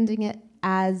 understanding it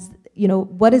as,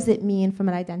 what does it mean from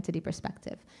an identity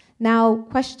perspective? Now,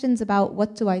 questions about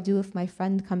what do I do if my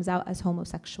friend comes out as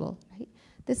homosexual, right?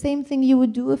 The same thing you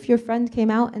would do if your friend came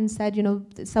out and said,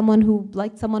 someone who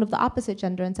liked someone of the opposite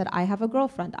gender and said, I have a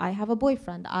girlfriend, I have a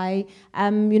boyfriend, I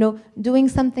am, doing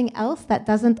something else that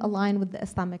doesn't align with the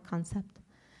Islamic concept.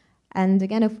 And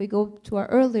again, if we go to our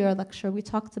earlier lecture, we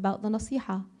talked about the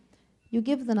nasiha. You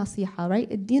give the nasiha, right?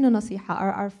 Ad-deen nasiha.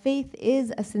 Our faith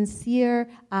is a sincere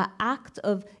act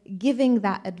of giving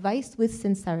that advice with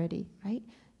sincerity, right?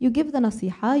 You give the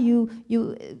nasiha,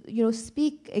 you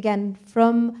speak, again,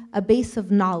 from a base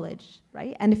of knowledge,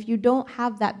 right? And if you don't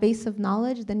have that base of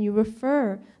knowledge, then you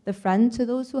refer the friend to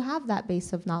those who have that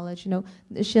base of knowledge.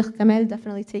 Sheikh Kamal,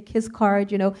 definitely take his card,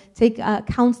 take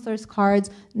counselors' cards,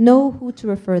 know who to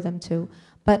refer them to.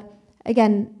 But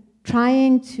again,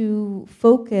 trying to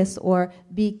focus or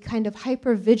be kind of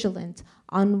hyper vigilant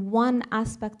on one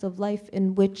aspect of life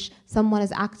in which someone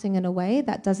is acting in a way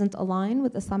that doesn't align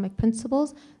with Islamic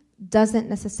principles doesn't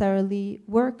necessarily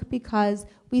work, because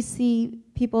we see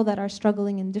people that are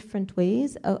struggling in different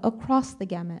ways across the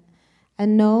gamut.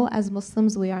 And no, as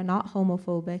Muslims, we are not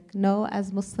homophobic. No,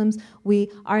 as Muslims, we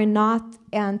are not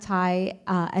anti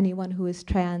anyone who is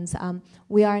trans.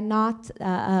 We are not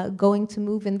going to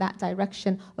move in that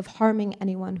direction of harming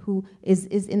anyone who is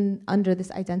under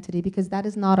this identity, because that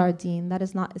is not our deen, that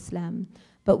is not Islam.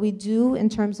 But we do, in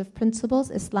terms of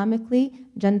principles, Islamically,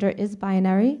 gender is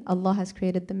binary. Allah has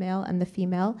created the male and the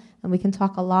female. And we can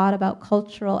talk a lot about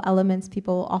cultural elements.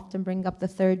 People often bring up the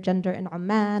third gender in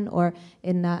Oman or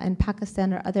in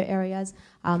Pakistan or other areas.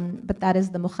 But that is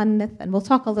the mukhannith. And we'll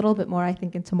talk a little bit more, I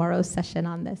think, in tomorrow's session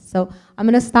on this. So I'm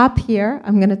going to stop here.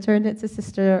 I'm going to turn it to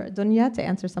Sister Dunya to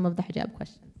answer some of the hijab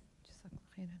questions.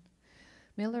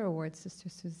 Mailer awards, Sister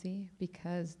Susie,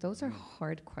 because those are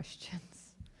hard questions.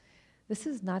 This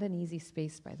is not an easy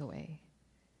space, by the way.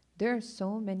 There are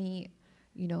so many,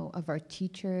 of our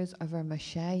teachers, of our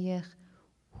mashayikh,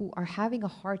 who are having a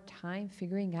hard time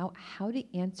figuring out how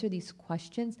to answer these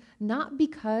questions, not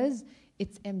because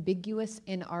it's ambiguous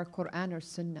in our Quran or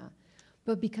Sunnah,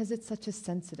 but because it's such a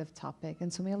sensitive topic,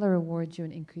 and so may Allah reward you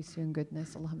and increase you in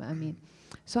goodness. Allahumma ameen.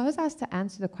 So I was asked to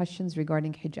answer the questions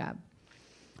regarding hijab.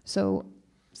 So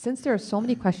since there are so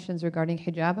many questions regarding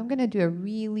hijab, I'm going to do a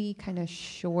really kind of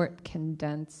short,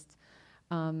 condensed,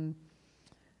 kind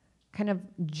of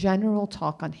general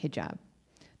talk on hijab.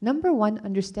 Number one,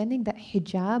 understanding that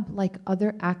hijab, like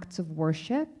other acts of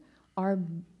worship,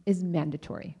 is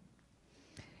mandatory.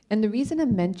 And the reason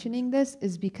I'm mentioning this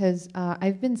is because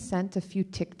I've been sent a few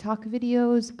TikTok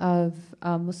videos of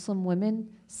Muslim women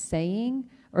saying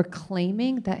or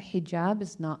claiming that hijab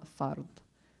is not fard,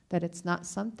 that it's not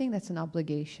something that's an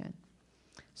obligation.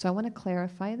 So I want to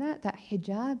clarify that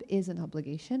hijab is an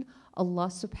obligation. Allah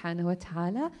subhanahu wa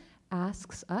ta'ala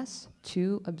asks us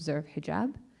to observe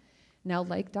hijab. Now,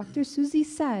 like Dr. Susie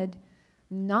said,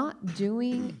 not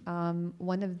doing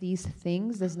one of these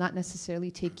things does not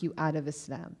necessarily take you out of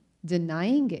Islam.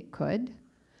 Denying it could,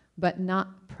 but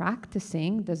not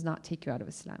practicing does not take you out of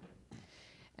Islam.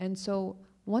 And so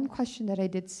one question that I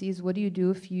did see is, what do you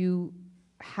do if you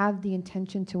have the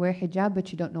intention to wear hijab,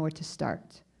 but you don't know where to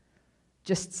start?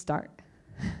 Just start.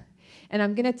 And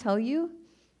I'm going to tell you,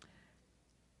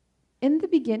 in the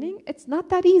beginning, it's not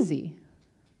that easy.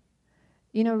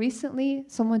 You know, recently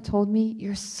someone told me,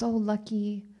 you're so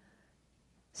lucky,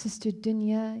 Sister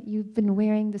Dunya, you've been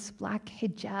wearing this black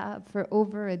hijab for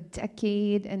over a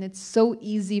decade and it's so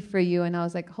easy for you. And I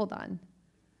was like, hold on.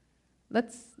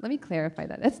 Let me clarify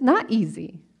that. That's not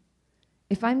easy.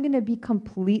 If I'm going to be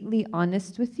completely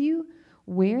honest with you,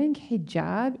 wearing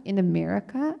hijab in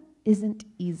America isn't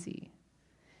easy,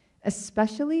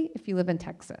 especially if you live in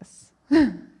Texas.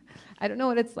 I don't know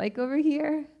what it's like over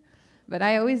here, but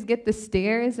I always get the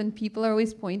stares and people are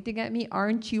always pointing at me,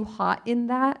 aren't you hot in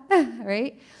that,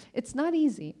 right? It's not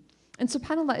easy. And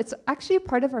subhanAllah, it's actually a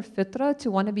part of our fitrah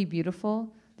to want to be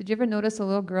beautiful. Did you ever notice a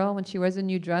little girl when she wears a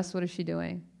new dress, what is she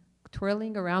doing?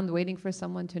 Twirling around waiting for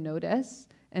someone to notice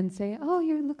and say, oh,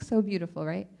 you look so beautiful,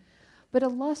 right? But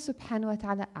Allah subhanahu wa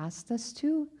ta'ala asked us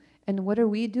to, and what do?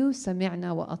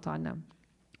 Sami'na wa ata'na.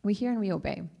 We hear and we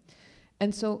obey.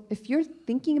 And so if you're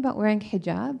thinking about wearing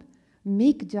hijab,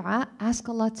 make dua, ask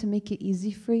Allah to make it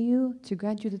easy for you, to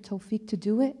grant you the tawfiq to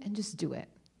do it, and just do it.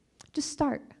 Just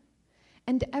start.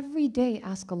 And every day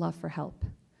ask Allah for help.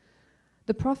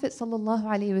 The Prophet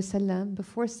ﷺ,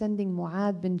 before sending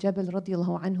Mu'adh bin Jabal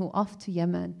radiallahu anhu off to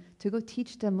Yemen to go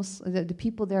teach the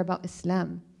people there about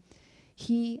Islam,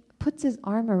 he puts his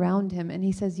arm around him and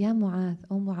he says, Ya Mu'adh,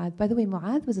 oh Mu'adh. By the way,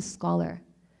 Mu'adh was a scholar.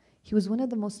 He was one of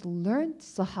the most learned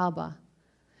Sahaba.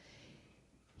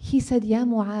 He said, Ya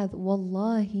Mu'adh,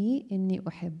 Wallahi inni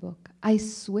uhibbuk. I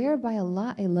swear by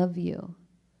Allah, I love you.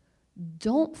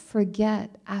 Don't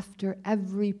forget after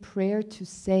every prayer to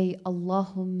say,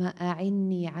 Allahumma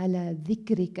a'inni ala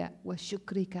dhikrika wa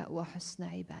shukrika wa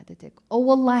husna ibadatik. Oh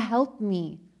Allah, help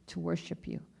me to worship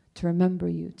you, to remember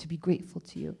you, to be grateful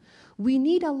to you. We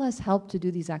need Allah's help to do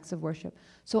these acts of worship.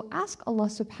 So ask Allah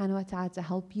subhanahu wa ta'ala to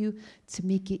help you, to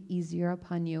make it easier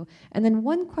upon you. And then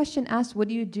one question asked, what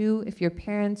do you do if your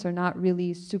parents are not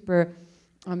really super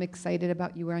excited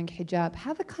about you wearing hijab?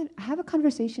 Have a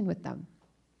conversation with them,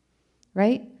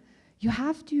 right? You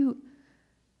have to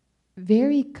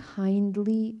very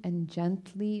kindly and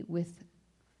gently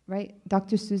right?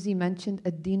 Dr. Susie mentioned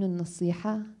ad-deenun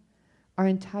nasiha. Our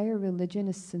entire religion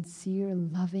is sincere,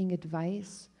 loving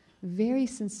advice. Very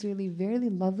sincerely, very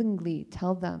lovingly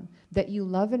tell them that you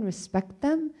love and respect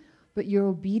them, but your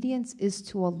obedience is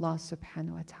to Allah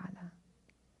subhanahu wa ta'ala.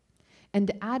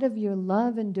 And out of your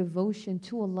love and devotion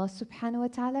to Allah subhanahu wa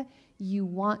ta'ala, you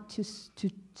want to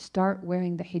start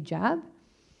wearing the hijab,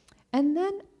 and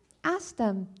then ask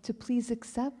them to please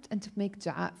accept and to make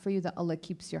dua for you that Allah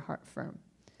keeps your heart firm.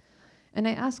 And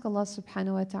I ask Allah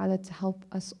subhanahu wa ta'ala to help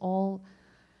us all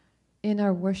in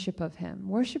our worship of Him.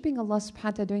 Worshipping Allah subhanahu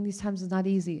wa ta'ala during these times is not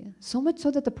easy. So much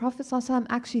so that the Prophet ﷺ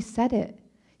actually said it.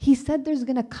 He said there's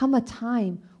going to come a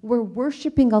time where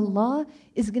worshipping Allah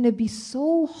is going to be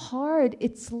so hard.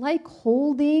 It's like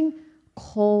holding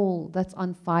coal that's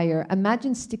on fire.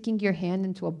 Imagine sticking your hand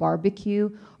into a barbecue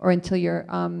or into your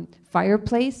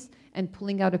fireplace and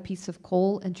pulling out a piece of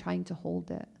coal and trying to hold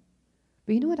it.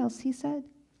 But you know what else he said?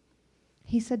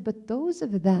 He said, but those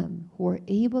of them who are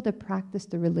able to practice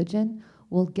the religion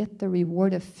will get the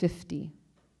reward of 50.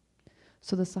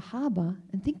 So the Sahaba,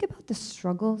 and think about the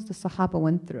struggles the Sahaba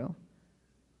went through.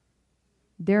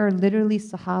 There are literally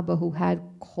Sahaba who had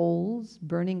coals,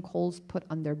 burning coals put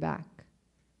on their back.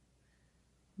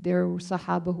 There were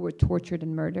Sahaba who were tortured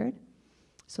and murdered.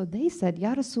 So they said,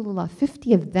 Ya Rasulullah,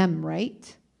 50 of them,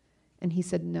 right? And he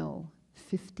said, no,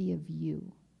 50 of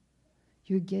you.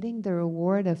 You're getting the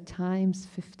reward of times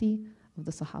 50 of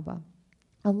the Sahaba.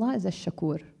 Allah is a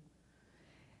shakur.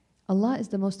 Allah is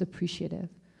the most appreciative.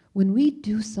 When we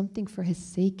do something for His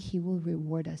sake, He will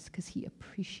reward us because He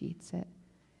appreciates it.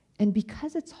 And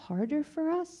because it's harder for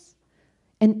us,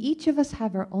 and each of us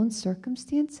have our own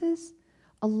circumstances,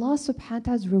 Allah subhanahu wa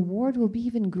ta'ala's reward will be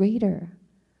even greater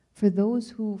for those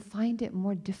who find it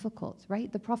more difficult,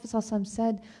 right? The Prophet ﷺ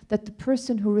said that the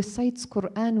person who recites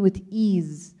Quran with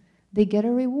ease, they get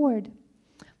a reward.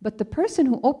 But the person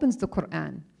who opens the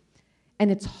Quran,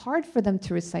 and it's hard for them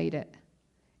to recite it,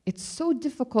 it's so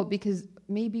difficult because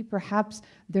maybe perhaps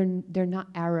they're not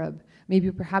Arab. Maybe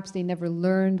perhaps they never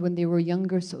learned when they were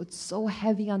younger, so it's so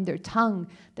heavy on their tongue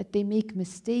that they make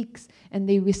mistakes and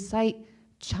they recite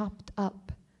chopped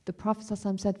up. The Prophet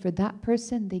ﷺ said for that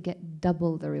person, they get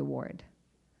double the reward.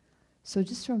 So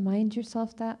just remind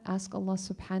yourself that, ask Allah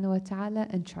subhanahu wa ta'ala,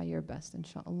 and try your best,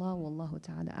 inshaAllah. Wallahu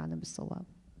ta'ala a'lam bis-sawab.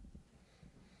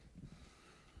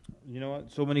 You know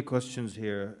what? So many questions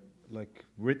here, like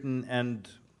written and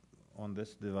on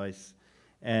this device.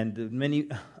 And many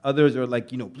others are like,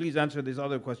 please answer this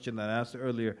other question that I asked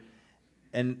earlier.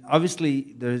 And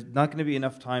obviously, there's not going to be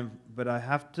enough time, but I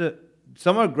have to.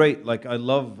 Some are great, like I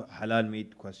love halal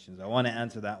meat questions. I want to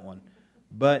answer that one.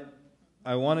 But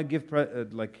I want to give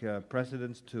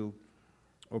precedence to,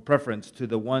 or preference to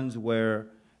the ones where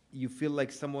you feel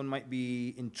like someone might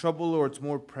be in trouble or it's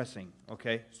more pressing,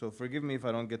 okay? So forgive me if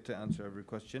I don't get to answer every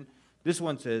question. This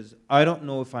one says, I don't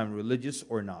know if I'm religious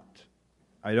or not.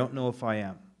 I don't know if I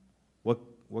am.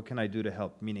 What can I do to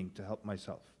help? Meaning to help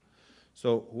myself.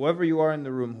 So whoever you are in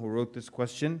the room who wrote this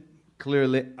question,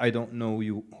 clearly I don't know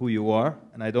who you are,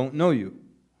 and I don't know you.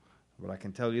 But I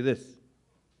can tell you this.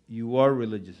 You are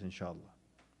religious, inshallah.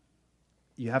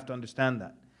 You have to understand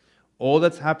that. All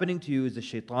that's happening to you is the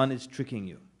shaitan is tricking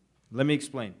you. Let me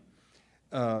explain.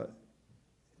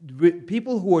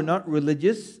 People who are not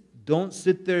religious don't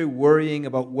sit there worrying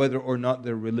about whether or not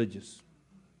they're religious.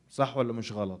 صح ولا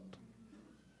مش غلط؟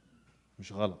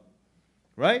 مش غلط.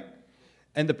 Right?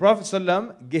 And the Prophet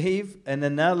ﷺ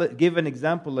gave an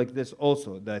example like this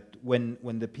also, that when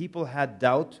the people had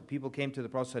doubt, people came to the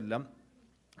Prophet ﷺ,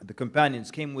 the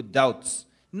companions came with doubts.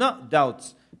 Not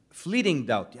doubts, fleeting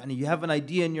doubt. You have an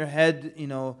idea in your head,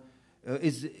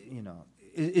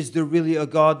 is there really a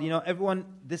God? Everyone,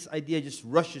 this idea just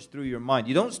rushes through your mind.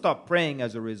 You don't stop praying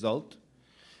as a result.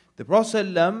 The Prophet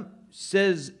ﷺ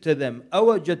says to them,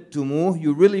 أَوَجَدْتُمُوهُ,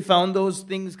 you really found those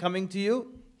things coming to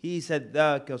you? He said,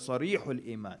 ذَاكَ صَرِيحُ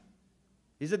الْإِيمَانِ.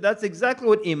 He said, that's exactly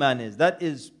what Iman is. That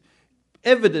is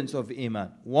evidence of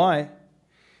Iman. Why?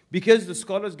 Because the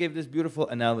scholars gave this beautiful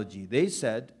analogy. They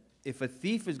said, if a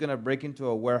thief is going to break into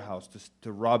a warehouse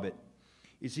to rob it,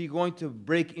 is he going to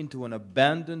break into an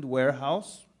abandoned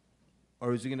warehouse?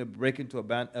 Or is he going to break into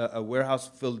a warehouse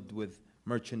filled with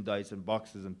merchandise and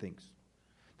boxes and things?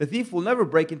 The thief will never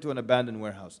break into an abandoned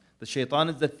warehouse. The shaitan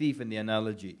is the thief in the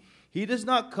analogy. He does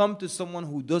not come to someone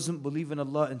who doesn't believe in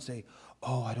Allah and say,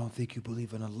 oh, I don't think you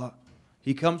believe in Allah.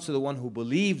 He comes to the one who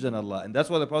believes in Allah. And that's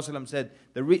why the Prophet ﷺ said,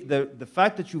 the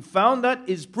fact that you found that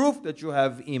is proof that you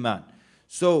have Iman.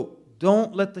 So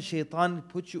don't let the shaitan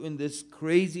put you in this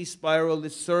crazy spiral,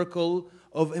 this circle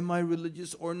of am I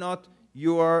religious or not?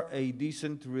 You are a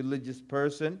decent religious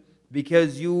person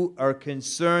because you are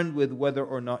concerned with whether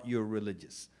or not you're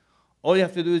religious. All you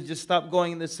have to do is just stop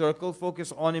going in this circle,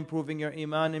 focus on improving your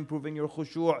iman, improving your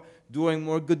khushu', doing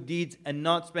more good deeds, and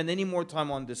not spend any more time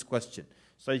on this question.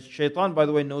 So shaitan, by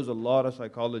the way, knows a lot of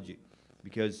psychology.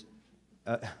 Because,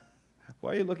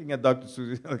 why are you looking at Dr.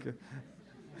 Susie? Okay.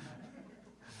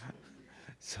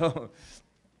 So,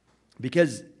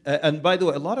 because, and by the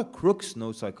way, a lot of crooks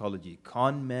know psychology.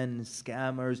 Con men,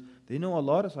 scammers, they know a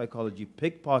lot of psychology.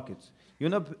 Pickpockets.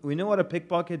 We know what a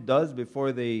pickpocket does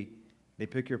before they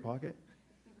pick your pocket?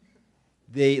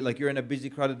 Like you're in a busy,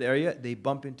 crowded area, they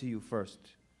bump into you first.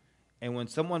 And when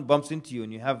someone bumps into you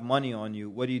and you have money on you,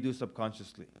 what do you do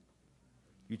subconsciously?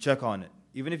 You check on it.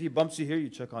 Even if he bumps you here, you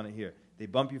check on it here. They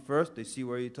bump you first, they see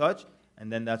where you touch,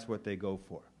 and then that's what they go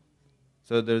for.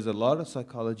 So there's a lot of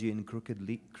psychology in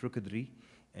crookedry.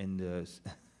 And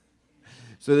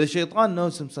so the shaitan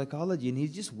knows some psychology, and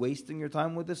he's just wasting your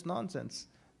time with this nonsense.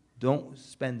 Don't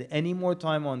spend any more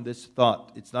time on this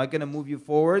thought. It's not going to move you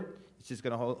forward. It's just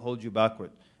going to hold you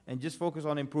backward. And just focus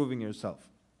on improving yourself.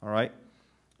 All right?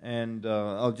 And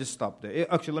I'll just stop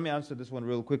there. Actually, let me answer this one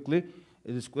real quickly.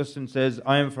 This question says,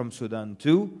 I am from Sudan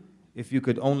too. If you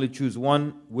could only choose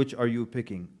one, which are you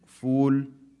picking? Fool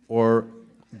or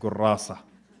gurrasa?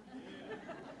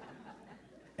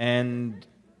 And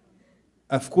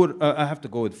of course, I have to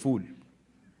go with fool.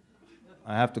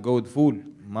 I have to go with fool.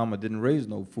 Mama didn't raise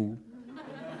no fool.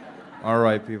 All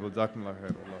right, people.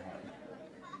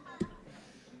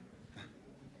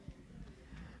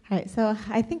 All right, so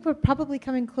I think we're probably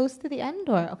coming close to the end,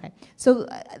 or okay. So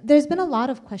there's been a lot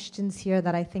of questions here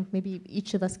that I think maybe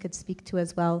each of us could speak to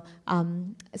as well,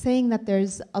 saying that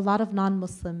there's a lot of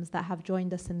non-Muslims that have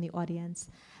joined us in the audience.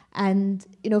 And,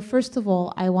 first of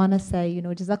all, I want to say,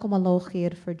 Jazakumullahu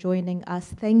khair for joining us.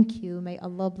 Thank you. May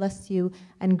Allah bless you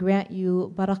and grant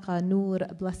you barakah, nur,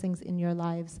 blessings in your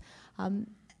lives.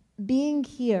 Being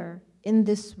here in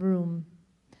this room,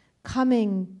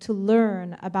 coming to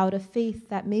learn about a faith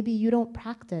that maybe you don't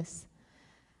practice,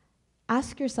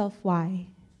 ask yourself why.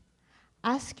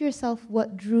 Ask yourself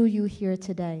what drew you here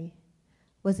today.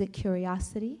 Was it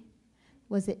curiosity?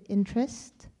 Was it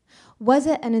interest? Was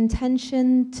it an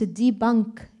intention to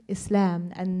debunk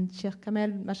Islam? And Sheikh Kamal,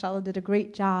 mashallah, did a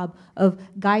great job of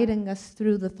guiding us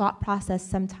through the thought process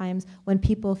sometimes when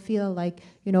people feel like,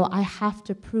 I have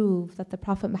to prove that the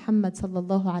Prophet Muhammad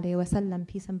sallallahu alaihi wasallam,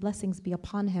 peace and blessings be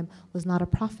upon him, was not a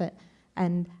prophet,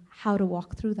 and how to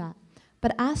walk through that.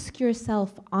 But ask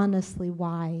yourself honestly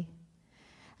why.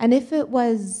 And if it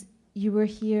was you were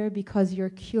here because you're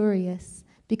curious,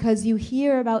 because you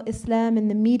hear about Islam in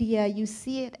the media, you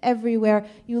see it everywhere,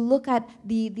 you look at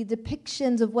the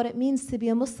depictions of what it means to be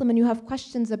a Muslim and you have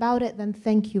questions about it, then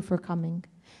thank you for coming.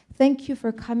 Thank you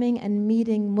for coming and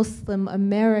meeting Muslim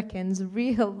Americans,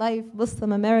 real life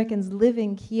Muslim Americans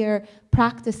living here,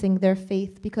 practicing their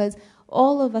faith, because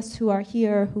all of us who are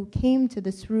here, who came to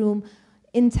this room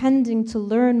intending to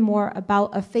learn more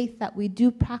about a faith that we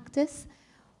do practice,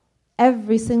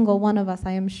 every single one of us,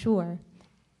 I am sure,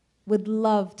 would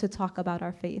love to talk about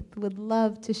our faith, would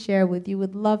love to share with you,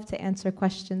 would love to answer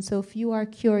questions. So if you are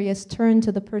curious, turn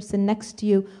to the person next to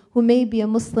you who may be a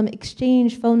Muslim,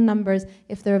 exchange phone numbers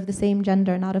if they're of the same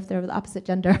gender, not if they're of the opposite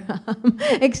gender.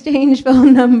 Exchange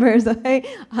phone numbers, okay?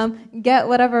 Get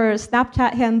whatever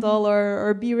Snapchat handle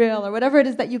or Be Real or whatever it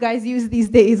is that you guys use these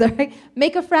days, all right?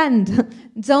 Make a friend.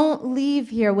 Don't leave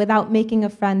here without making a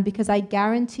friend, because I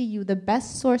guarantee you the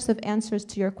best source of answers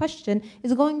to your question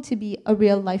is going to be a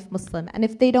real life Muslim. And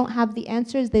if they don't have the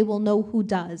answers, they will know who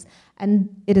does. And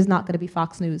it is not going to be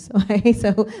Fox News, okay?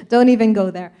 So don't even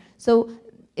go there. So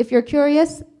if you're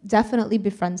curious, definitely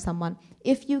befriend someone.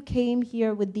 If you came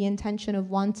here with the intention of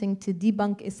wanting to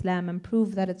debunk Islam and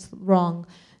prove that it's wrong,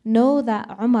 know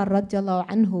that Umar radiallahu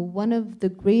anhu, one of the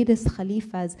greatest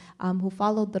khalifas who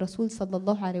followed the Rasul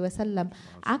sallallahu alaihi wasallam,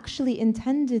 actually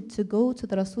intended to go to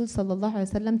the Rasul sallallahu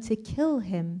alaihi wasallam to kill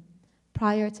him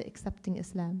prior to accepting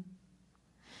Islam.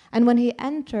 And when he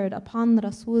entered upon the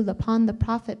Rasul, upon the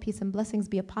Prophet, peace and blessings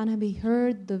be upon him, he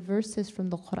heard the verses from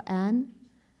the Quran,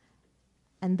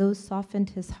 and those softened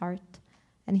his heart,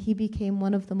 and he became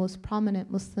one of the most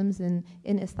prominent Muslims in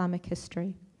Islamic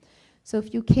history. So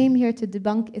if you came here to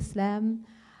debunk Islam,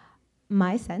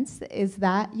 my sense is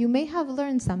that you may have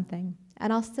learned something,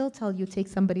 and I'll still tell you, take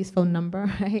somebody's phone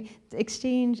number, right?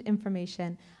 Exchange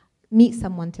information. Meet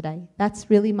someone today. That's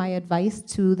really my advice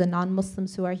to the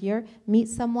non-Muslims who are here. Meet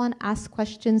someone, ask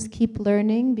questions, keep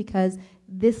learning, because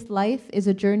this life is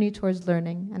a journey towards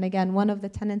learning. And again, one of the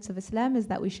tenets of Islam is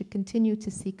that we should continue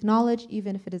to seek knowledge,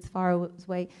 even if it is far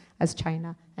away as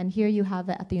China. And here you have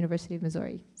it at the University of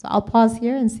Missouri. So I'll pause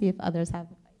here and see if others have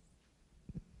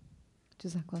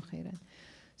advice. Jazakallah khairan.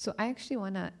 So I actually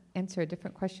want to answer a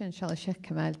different question. Inshallah, Sheikh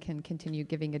Kamal can continue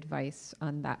giving advice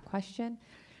on that question.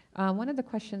 One of the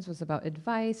questions was about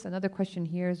advice. Another question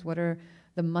here is, what are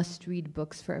the must-read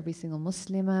books for every single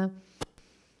Muslimah?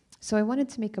 So I wanted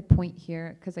to make a point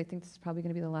here, because I think this is probably going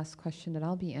to be the last question that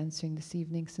I'll be answering this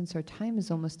evening, since our time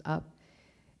is almost up,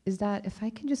 is that if I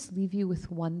can just leave you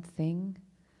with one thing,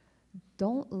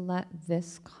 don't let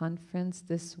this conference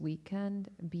this weekend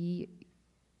be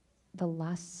the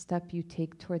last step you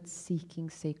take towards seeking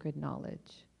sacred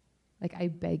knowledge. Like, I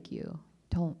beg you,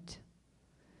 don't.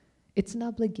 It's an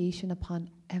obligation upon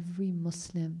every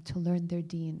Muslim to learn their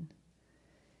deen.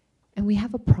 And we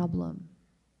have a problem.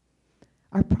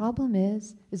 Our problem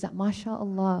is that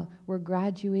mashallah, we're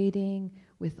graduating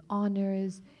with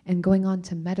honors and going on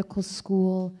to medical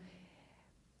school,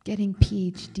 getting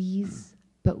PhDs,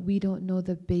 but we don't know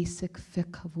the basic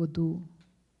fiqh of wudu.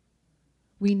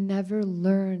 We never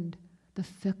learned the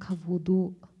fiqh of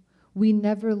wudu. We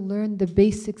never learned the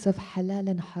basics of halal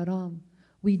and haram.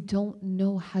 We don't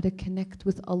know how to connect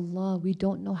with Allah. We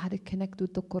don't know how to connect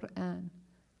with the Quran.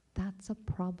 That's a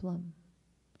problem.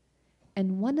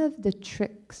 And one of the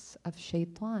tricks of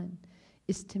shaitan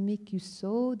is to make you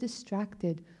so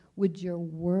distracted with your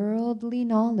worldly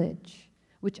knowledge,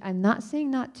 which I'm not saying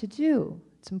not to do.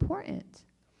 It's important.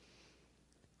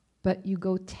 But you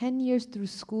go 10 years through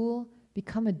school,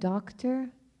 become a doctor,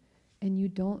 and you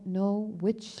don't know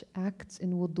which acts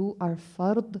in wudu are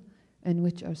fard and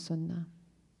which are sunnah.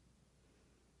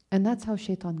 And that's how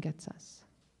shaitan gets us.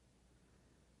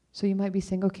 So you might be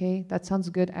saying, okay, that sounds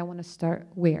good. I want to start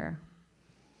where?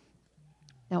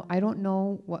 Now, I don't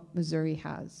know what Missouri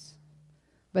has,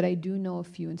 but I do know a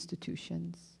few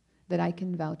institutions that I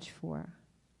can vouch for.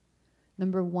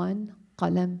 Number one,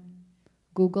 Qalam,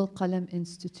 Google Qalam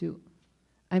Institute.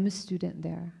 I'm a student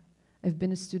there. I've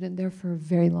been a student there for a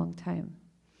very long time.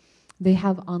 They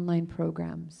have online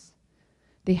programs.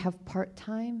 They have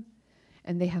part-time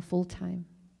and they have full-time.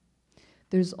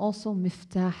 There's also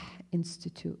Miftah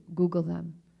Institute. Google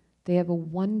them. They have a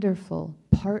wonderful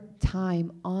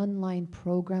part-time online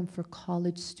program for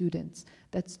college students.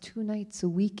 That's 2 nights a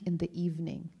week in the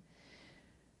evening.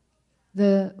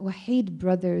 The Wahid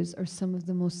brothers are some of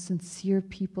the most sincere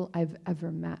people I've ever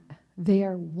met. They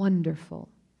are wonderful.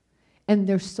 And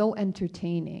they're so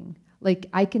entertaining. Like,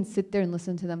 I can sit there and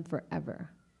listen to them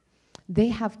forever. They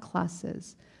have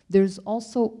classes. There's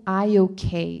also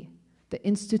IOK, the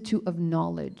Institute of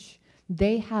Knowledge.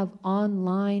 They have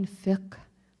online fiqh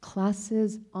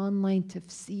classes, online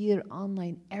tafsir,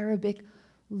 online Arabic.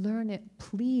 Learn it,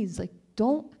 please. Like,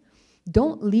 don't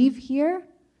leave here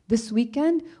this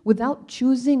weekend without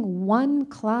choosing one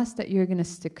class that you're going to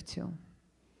stick to.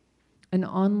 An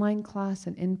online class,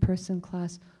 an in-person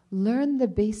class. Learn the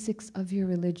basics of your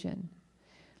religion.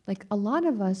 Like, a lot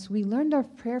of us, we learned our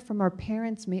prayer from our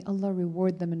parents. May Allah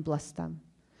reward them and bless them.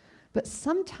 But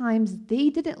sometimes they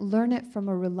didn't learn it from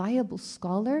a reliable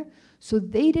scholar, so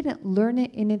they didn't learn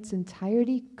it in its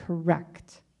entirety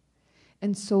correct.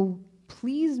 And so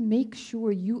please make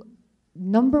sure you,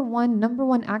 number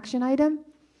one action item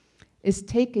is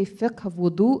take a fiqh of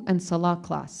wudu and salah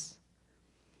class.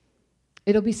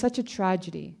 It'll be such a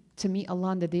tragedy to meet Allah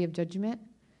on the Day of Judgment.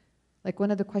 Like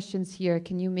one of the questions here,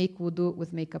 can you make wudu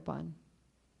with makeup on?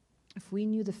 If we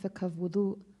knew the fiqh of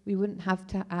wudu, we wouldn't have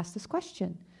to ask this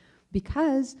question.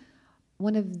 Because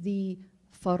one of the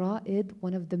fara'id,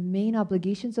 one of the main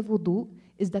obligations of wudu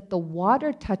is that the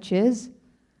water touches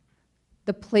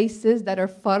the places that are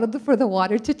fard for the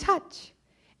water to touch.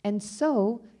 And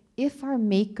so, if our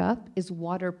makeup is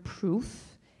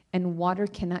waterproof and water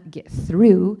cannot get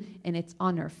through and it's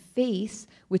on our face,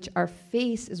 which our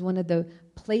face is one of the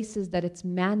places that it's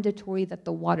mandatory that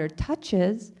the water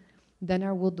touches, then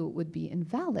our wudu would be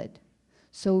invalid.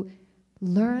 So,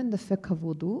 learn the fiqh of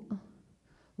wudu,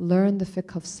 learn the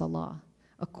fiqh of salah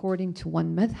according to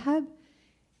one madhab,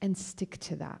 and stick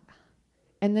to that.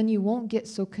 And then you won't get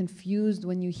so confused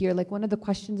when you hear, like one of the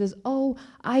questions is, oh,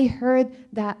 I heard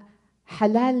that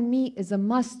halal meat is a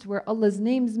must where Allah's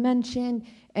name's mentioned,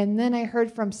 and then I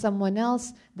heard from someone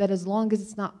else that as long as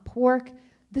it's not pork.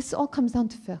 This all comes down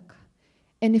to fiqh.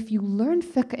 And if you learn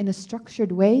fiqh in a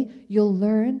structured way, you'll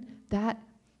learn that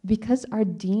because our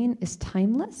deen is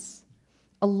timeless,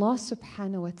 Allah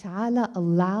subhanahu wa ta'ala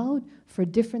allowed for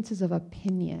differences of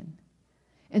opinion.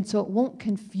 And so it won't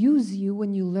confuse you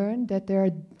when you learn that there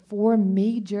are 4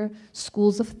 major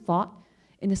schools of thought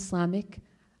in Islamic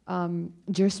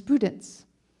jurisprudence.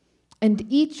 And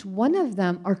each one of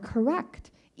them are correct.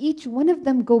 Each one of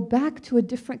them go back to a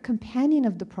different companion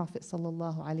of the Prophet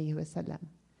sallallahu alaihi wasallam.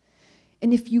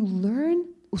 And if you learn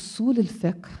usul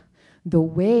al-fiqh, the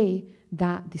way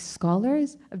that the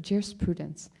scholars of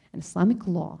jurisprudence and Islamic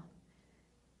law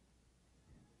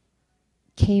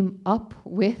came up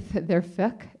with their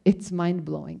fiqh, it's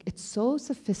mind-blowing. It's so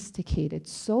sophisticated,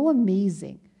 so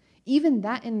amazing. Even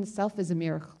that in itself is a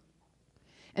miracle.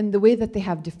 And the way that they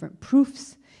have different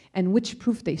proofs, and which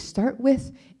proof they start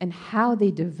with, and how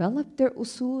they develop their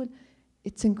usul,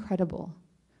 it's incredible.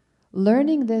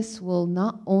 Learning this will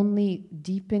not only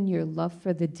deepen your love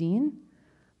for the deen,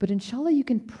 but inshallah you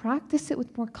can practice it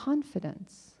with more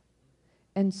confidence.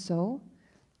 And so,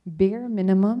 bare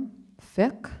minimum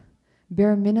fiqh,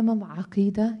 bare minimum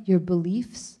aqeedah, your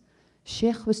beliefs.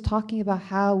 Sheikh was talking about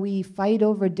how we fight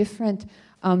over different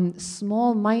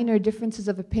small, minor differences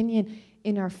of opinion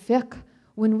in our fiqh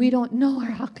when we don't know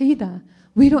our aqeedah.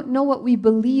 We don't know what we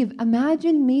believe.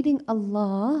 Imagine meeting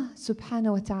Allah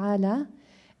subhanahu wa ta'ala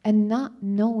and not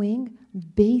knowing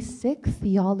basic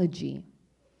theology,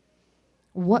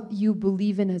 what you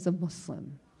believe in as a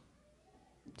Muslim.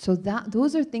 So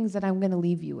those are things that I'm going to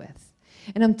leave you with.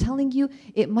 And I'm telling you,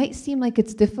 it might seem like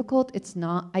it's difficult. It's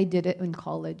not. I did it in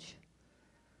college.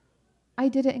 I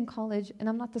did it in college, and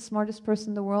I'm not the smartest person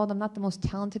in the world. I'm not the most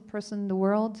talented person in the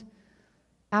world.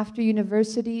 After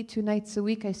university, 2 nights a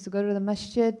week, I used to go to the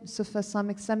masjid, Sufa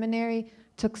Islamic Seminary,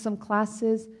 took some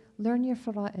classes. Learn your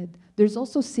fara'id. There's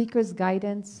also Seeker's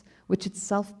Guidance, which is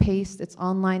self-paced, it's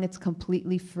online, it's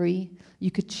completely free. You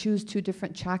could choose 2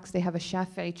 different tracks. They have a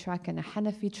Shafi'i track and a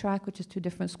Hanafi track, which is 2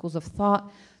 different schools of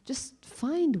thought. Just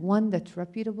find one that's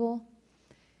reputable.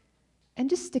 and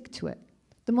just stick to it.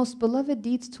 The most beloved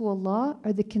deeds to Allah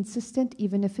are the consistent,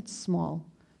 even if it's small.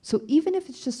 So even if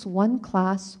it's just one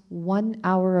class, 1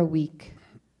 hour a week,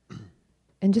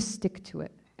 and just stick to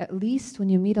it. At least when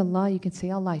you meet Allah, you can say,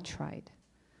 Allah, I tried.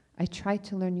 I tried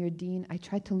to learn your deen. I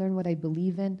tried to learn what I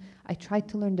believe in. I tried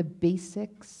to learn the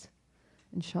basics.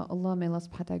 Inshallah, may Allah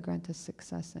subhanahu wa ta'ala grant us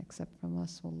success and accept from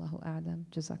us. Wallahu a'lam.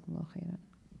 Jazakumullah khairan.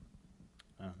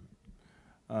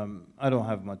 I don't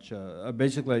have much.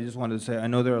 Basically, I just wanted to say, I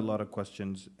know there are a lot of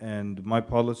questions, and my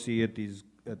policy at these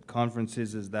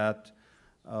conferences is that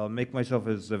I'll make myself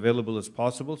as available as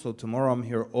possible. So tomorrow I'm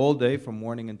here all day from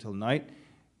morning until night.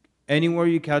 Anywhere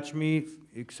you catch me,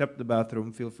 except the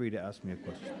bathroom, feel free to ask me a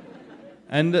question.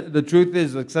 And the truth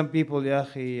is, like some people, ya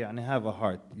akhi, have a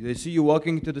heart. They see you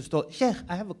walking into the store, Sheikh,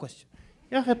 I have a question.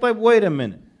 Ya akhi, طيب, wait a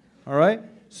minute. All right?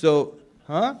 So,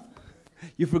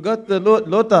 you forgot the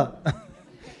lota.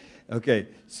 Okay,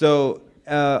 so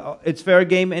it's fair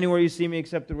game. Anywhere you see me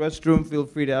except the restroom, feel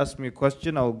free to ask me a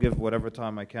question. I'll give whatever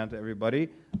time I can to everybody.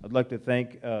 I'd like to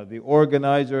thank the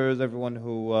organizers, everyone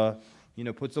who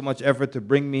put so much effort to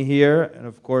bring me here. And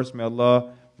of course, may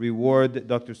Allah reward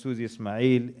Dr. Suzy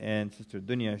Ismail and Sister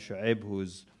Dunya Shu'aib,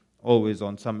 who's always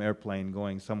on some airplane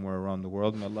going somewhere around the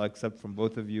world. May Allah accept from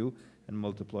both of you and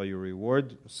multiply your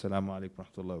reward. Assalamu alaikum wa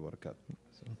rahmatullahi wa barakatuh.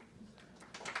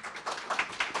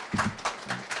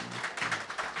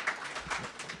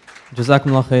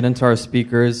 Jazakumullah khairan to our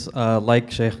speakers.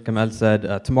 Like Sheikh Kamal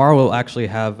said, tomorrow we'll actually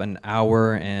have an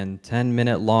hour and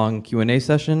 10-minute long Q&A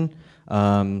session.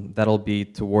 That'll be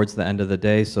towards the end of the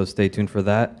day, so stay tuned for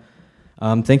that.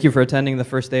 Thank you for attending the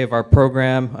first day of our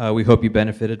program. We hope you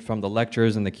benefited from the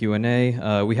lectures and the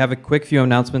Q&A. We have a quick few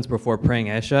announcements before praying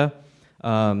Isha.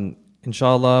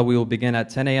 Inshallah, we will begin at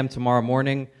 10 a.m. tomorrow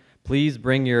morning. Please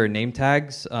bring your name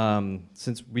tags,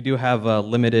 since we do have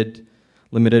limited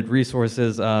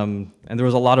resources, and there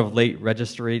was a lot of late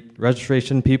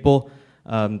registration people.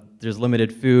 There's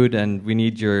limited food, and we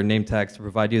need your name tags to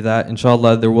provide you that.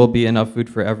 Inshallah, there will be enough food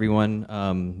for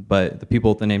everyone, but the people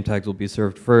with the name tags will be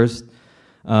served first.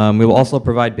 We will also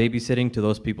provide babysitting to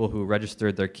those people who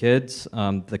registered their kids.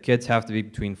 The kids have to be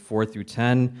between 4 through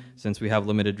 10, since we have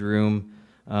limited room,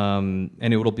 and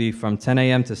it will be from 10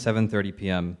 a.m. to 7:30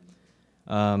 p.m.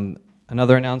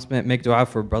 Another announcement, make dua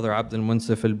for Brother Abdul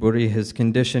Munsif al-Buri. His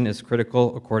condition is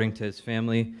critical according to his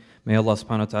family. May Allah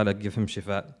subhanahu wa ta'ala give him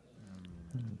shifa.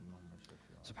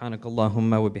 سبحانك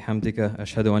اللهم وبحمدك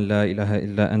أشهد أن لا إله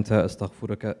إلا أنت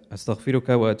أستغفرك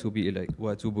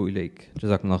وأتوب إليك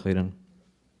جزاكم الله خيرا.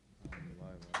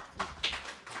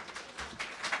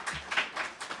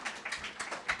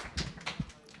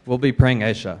 We'll be praying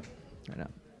Isha.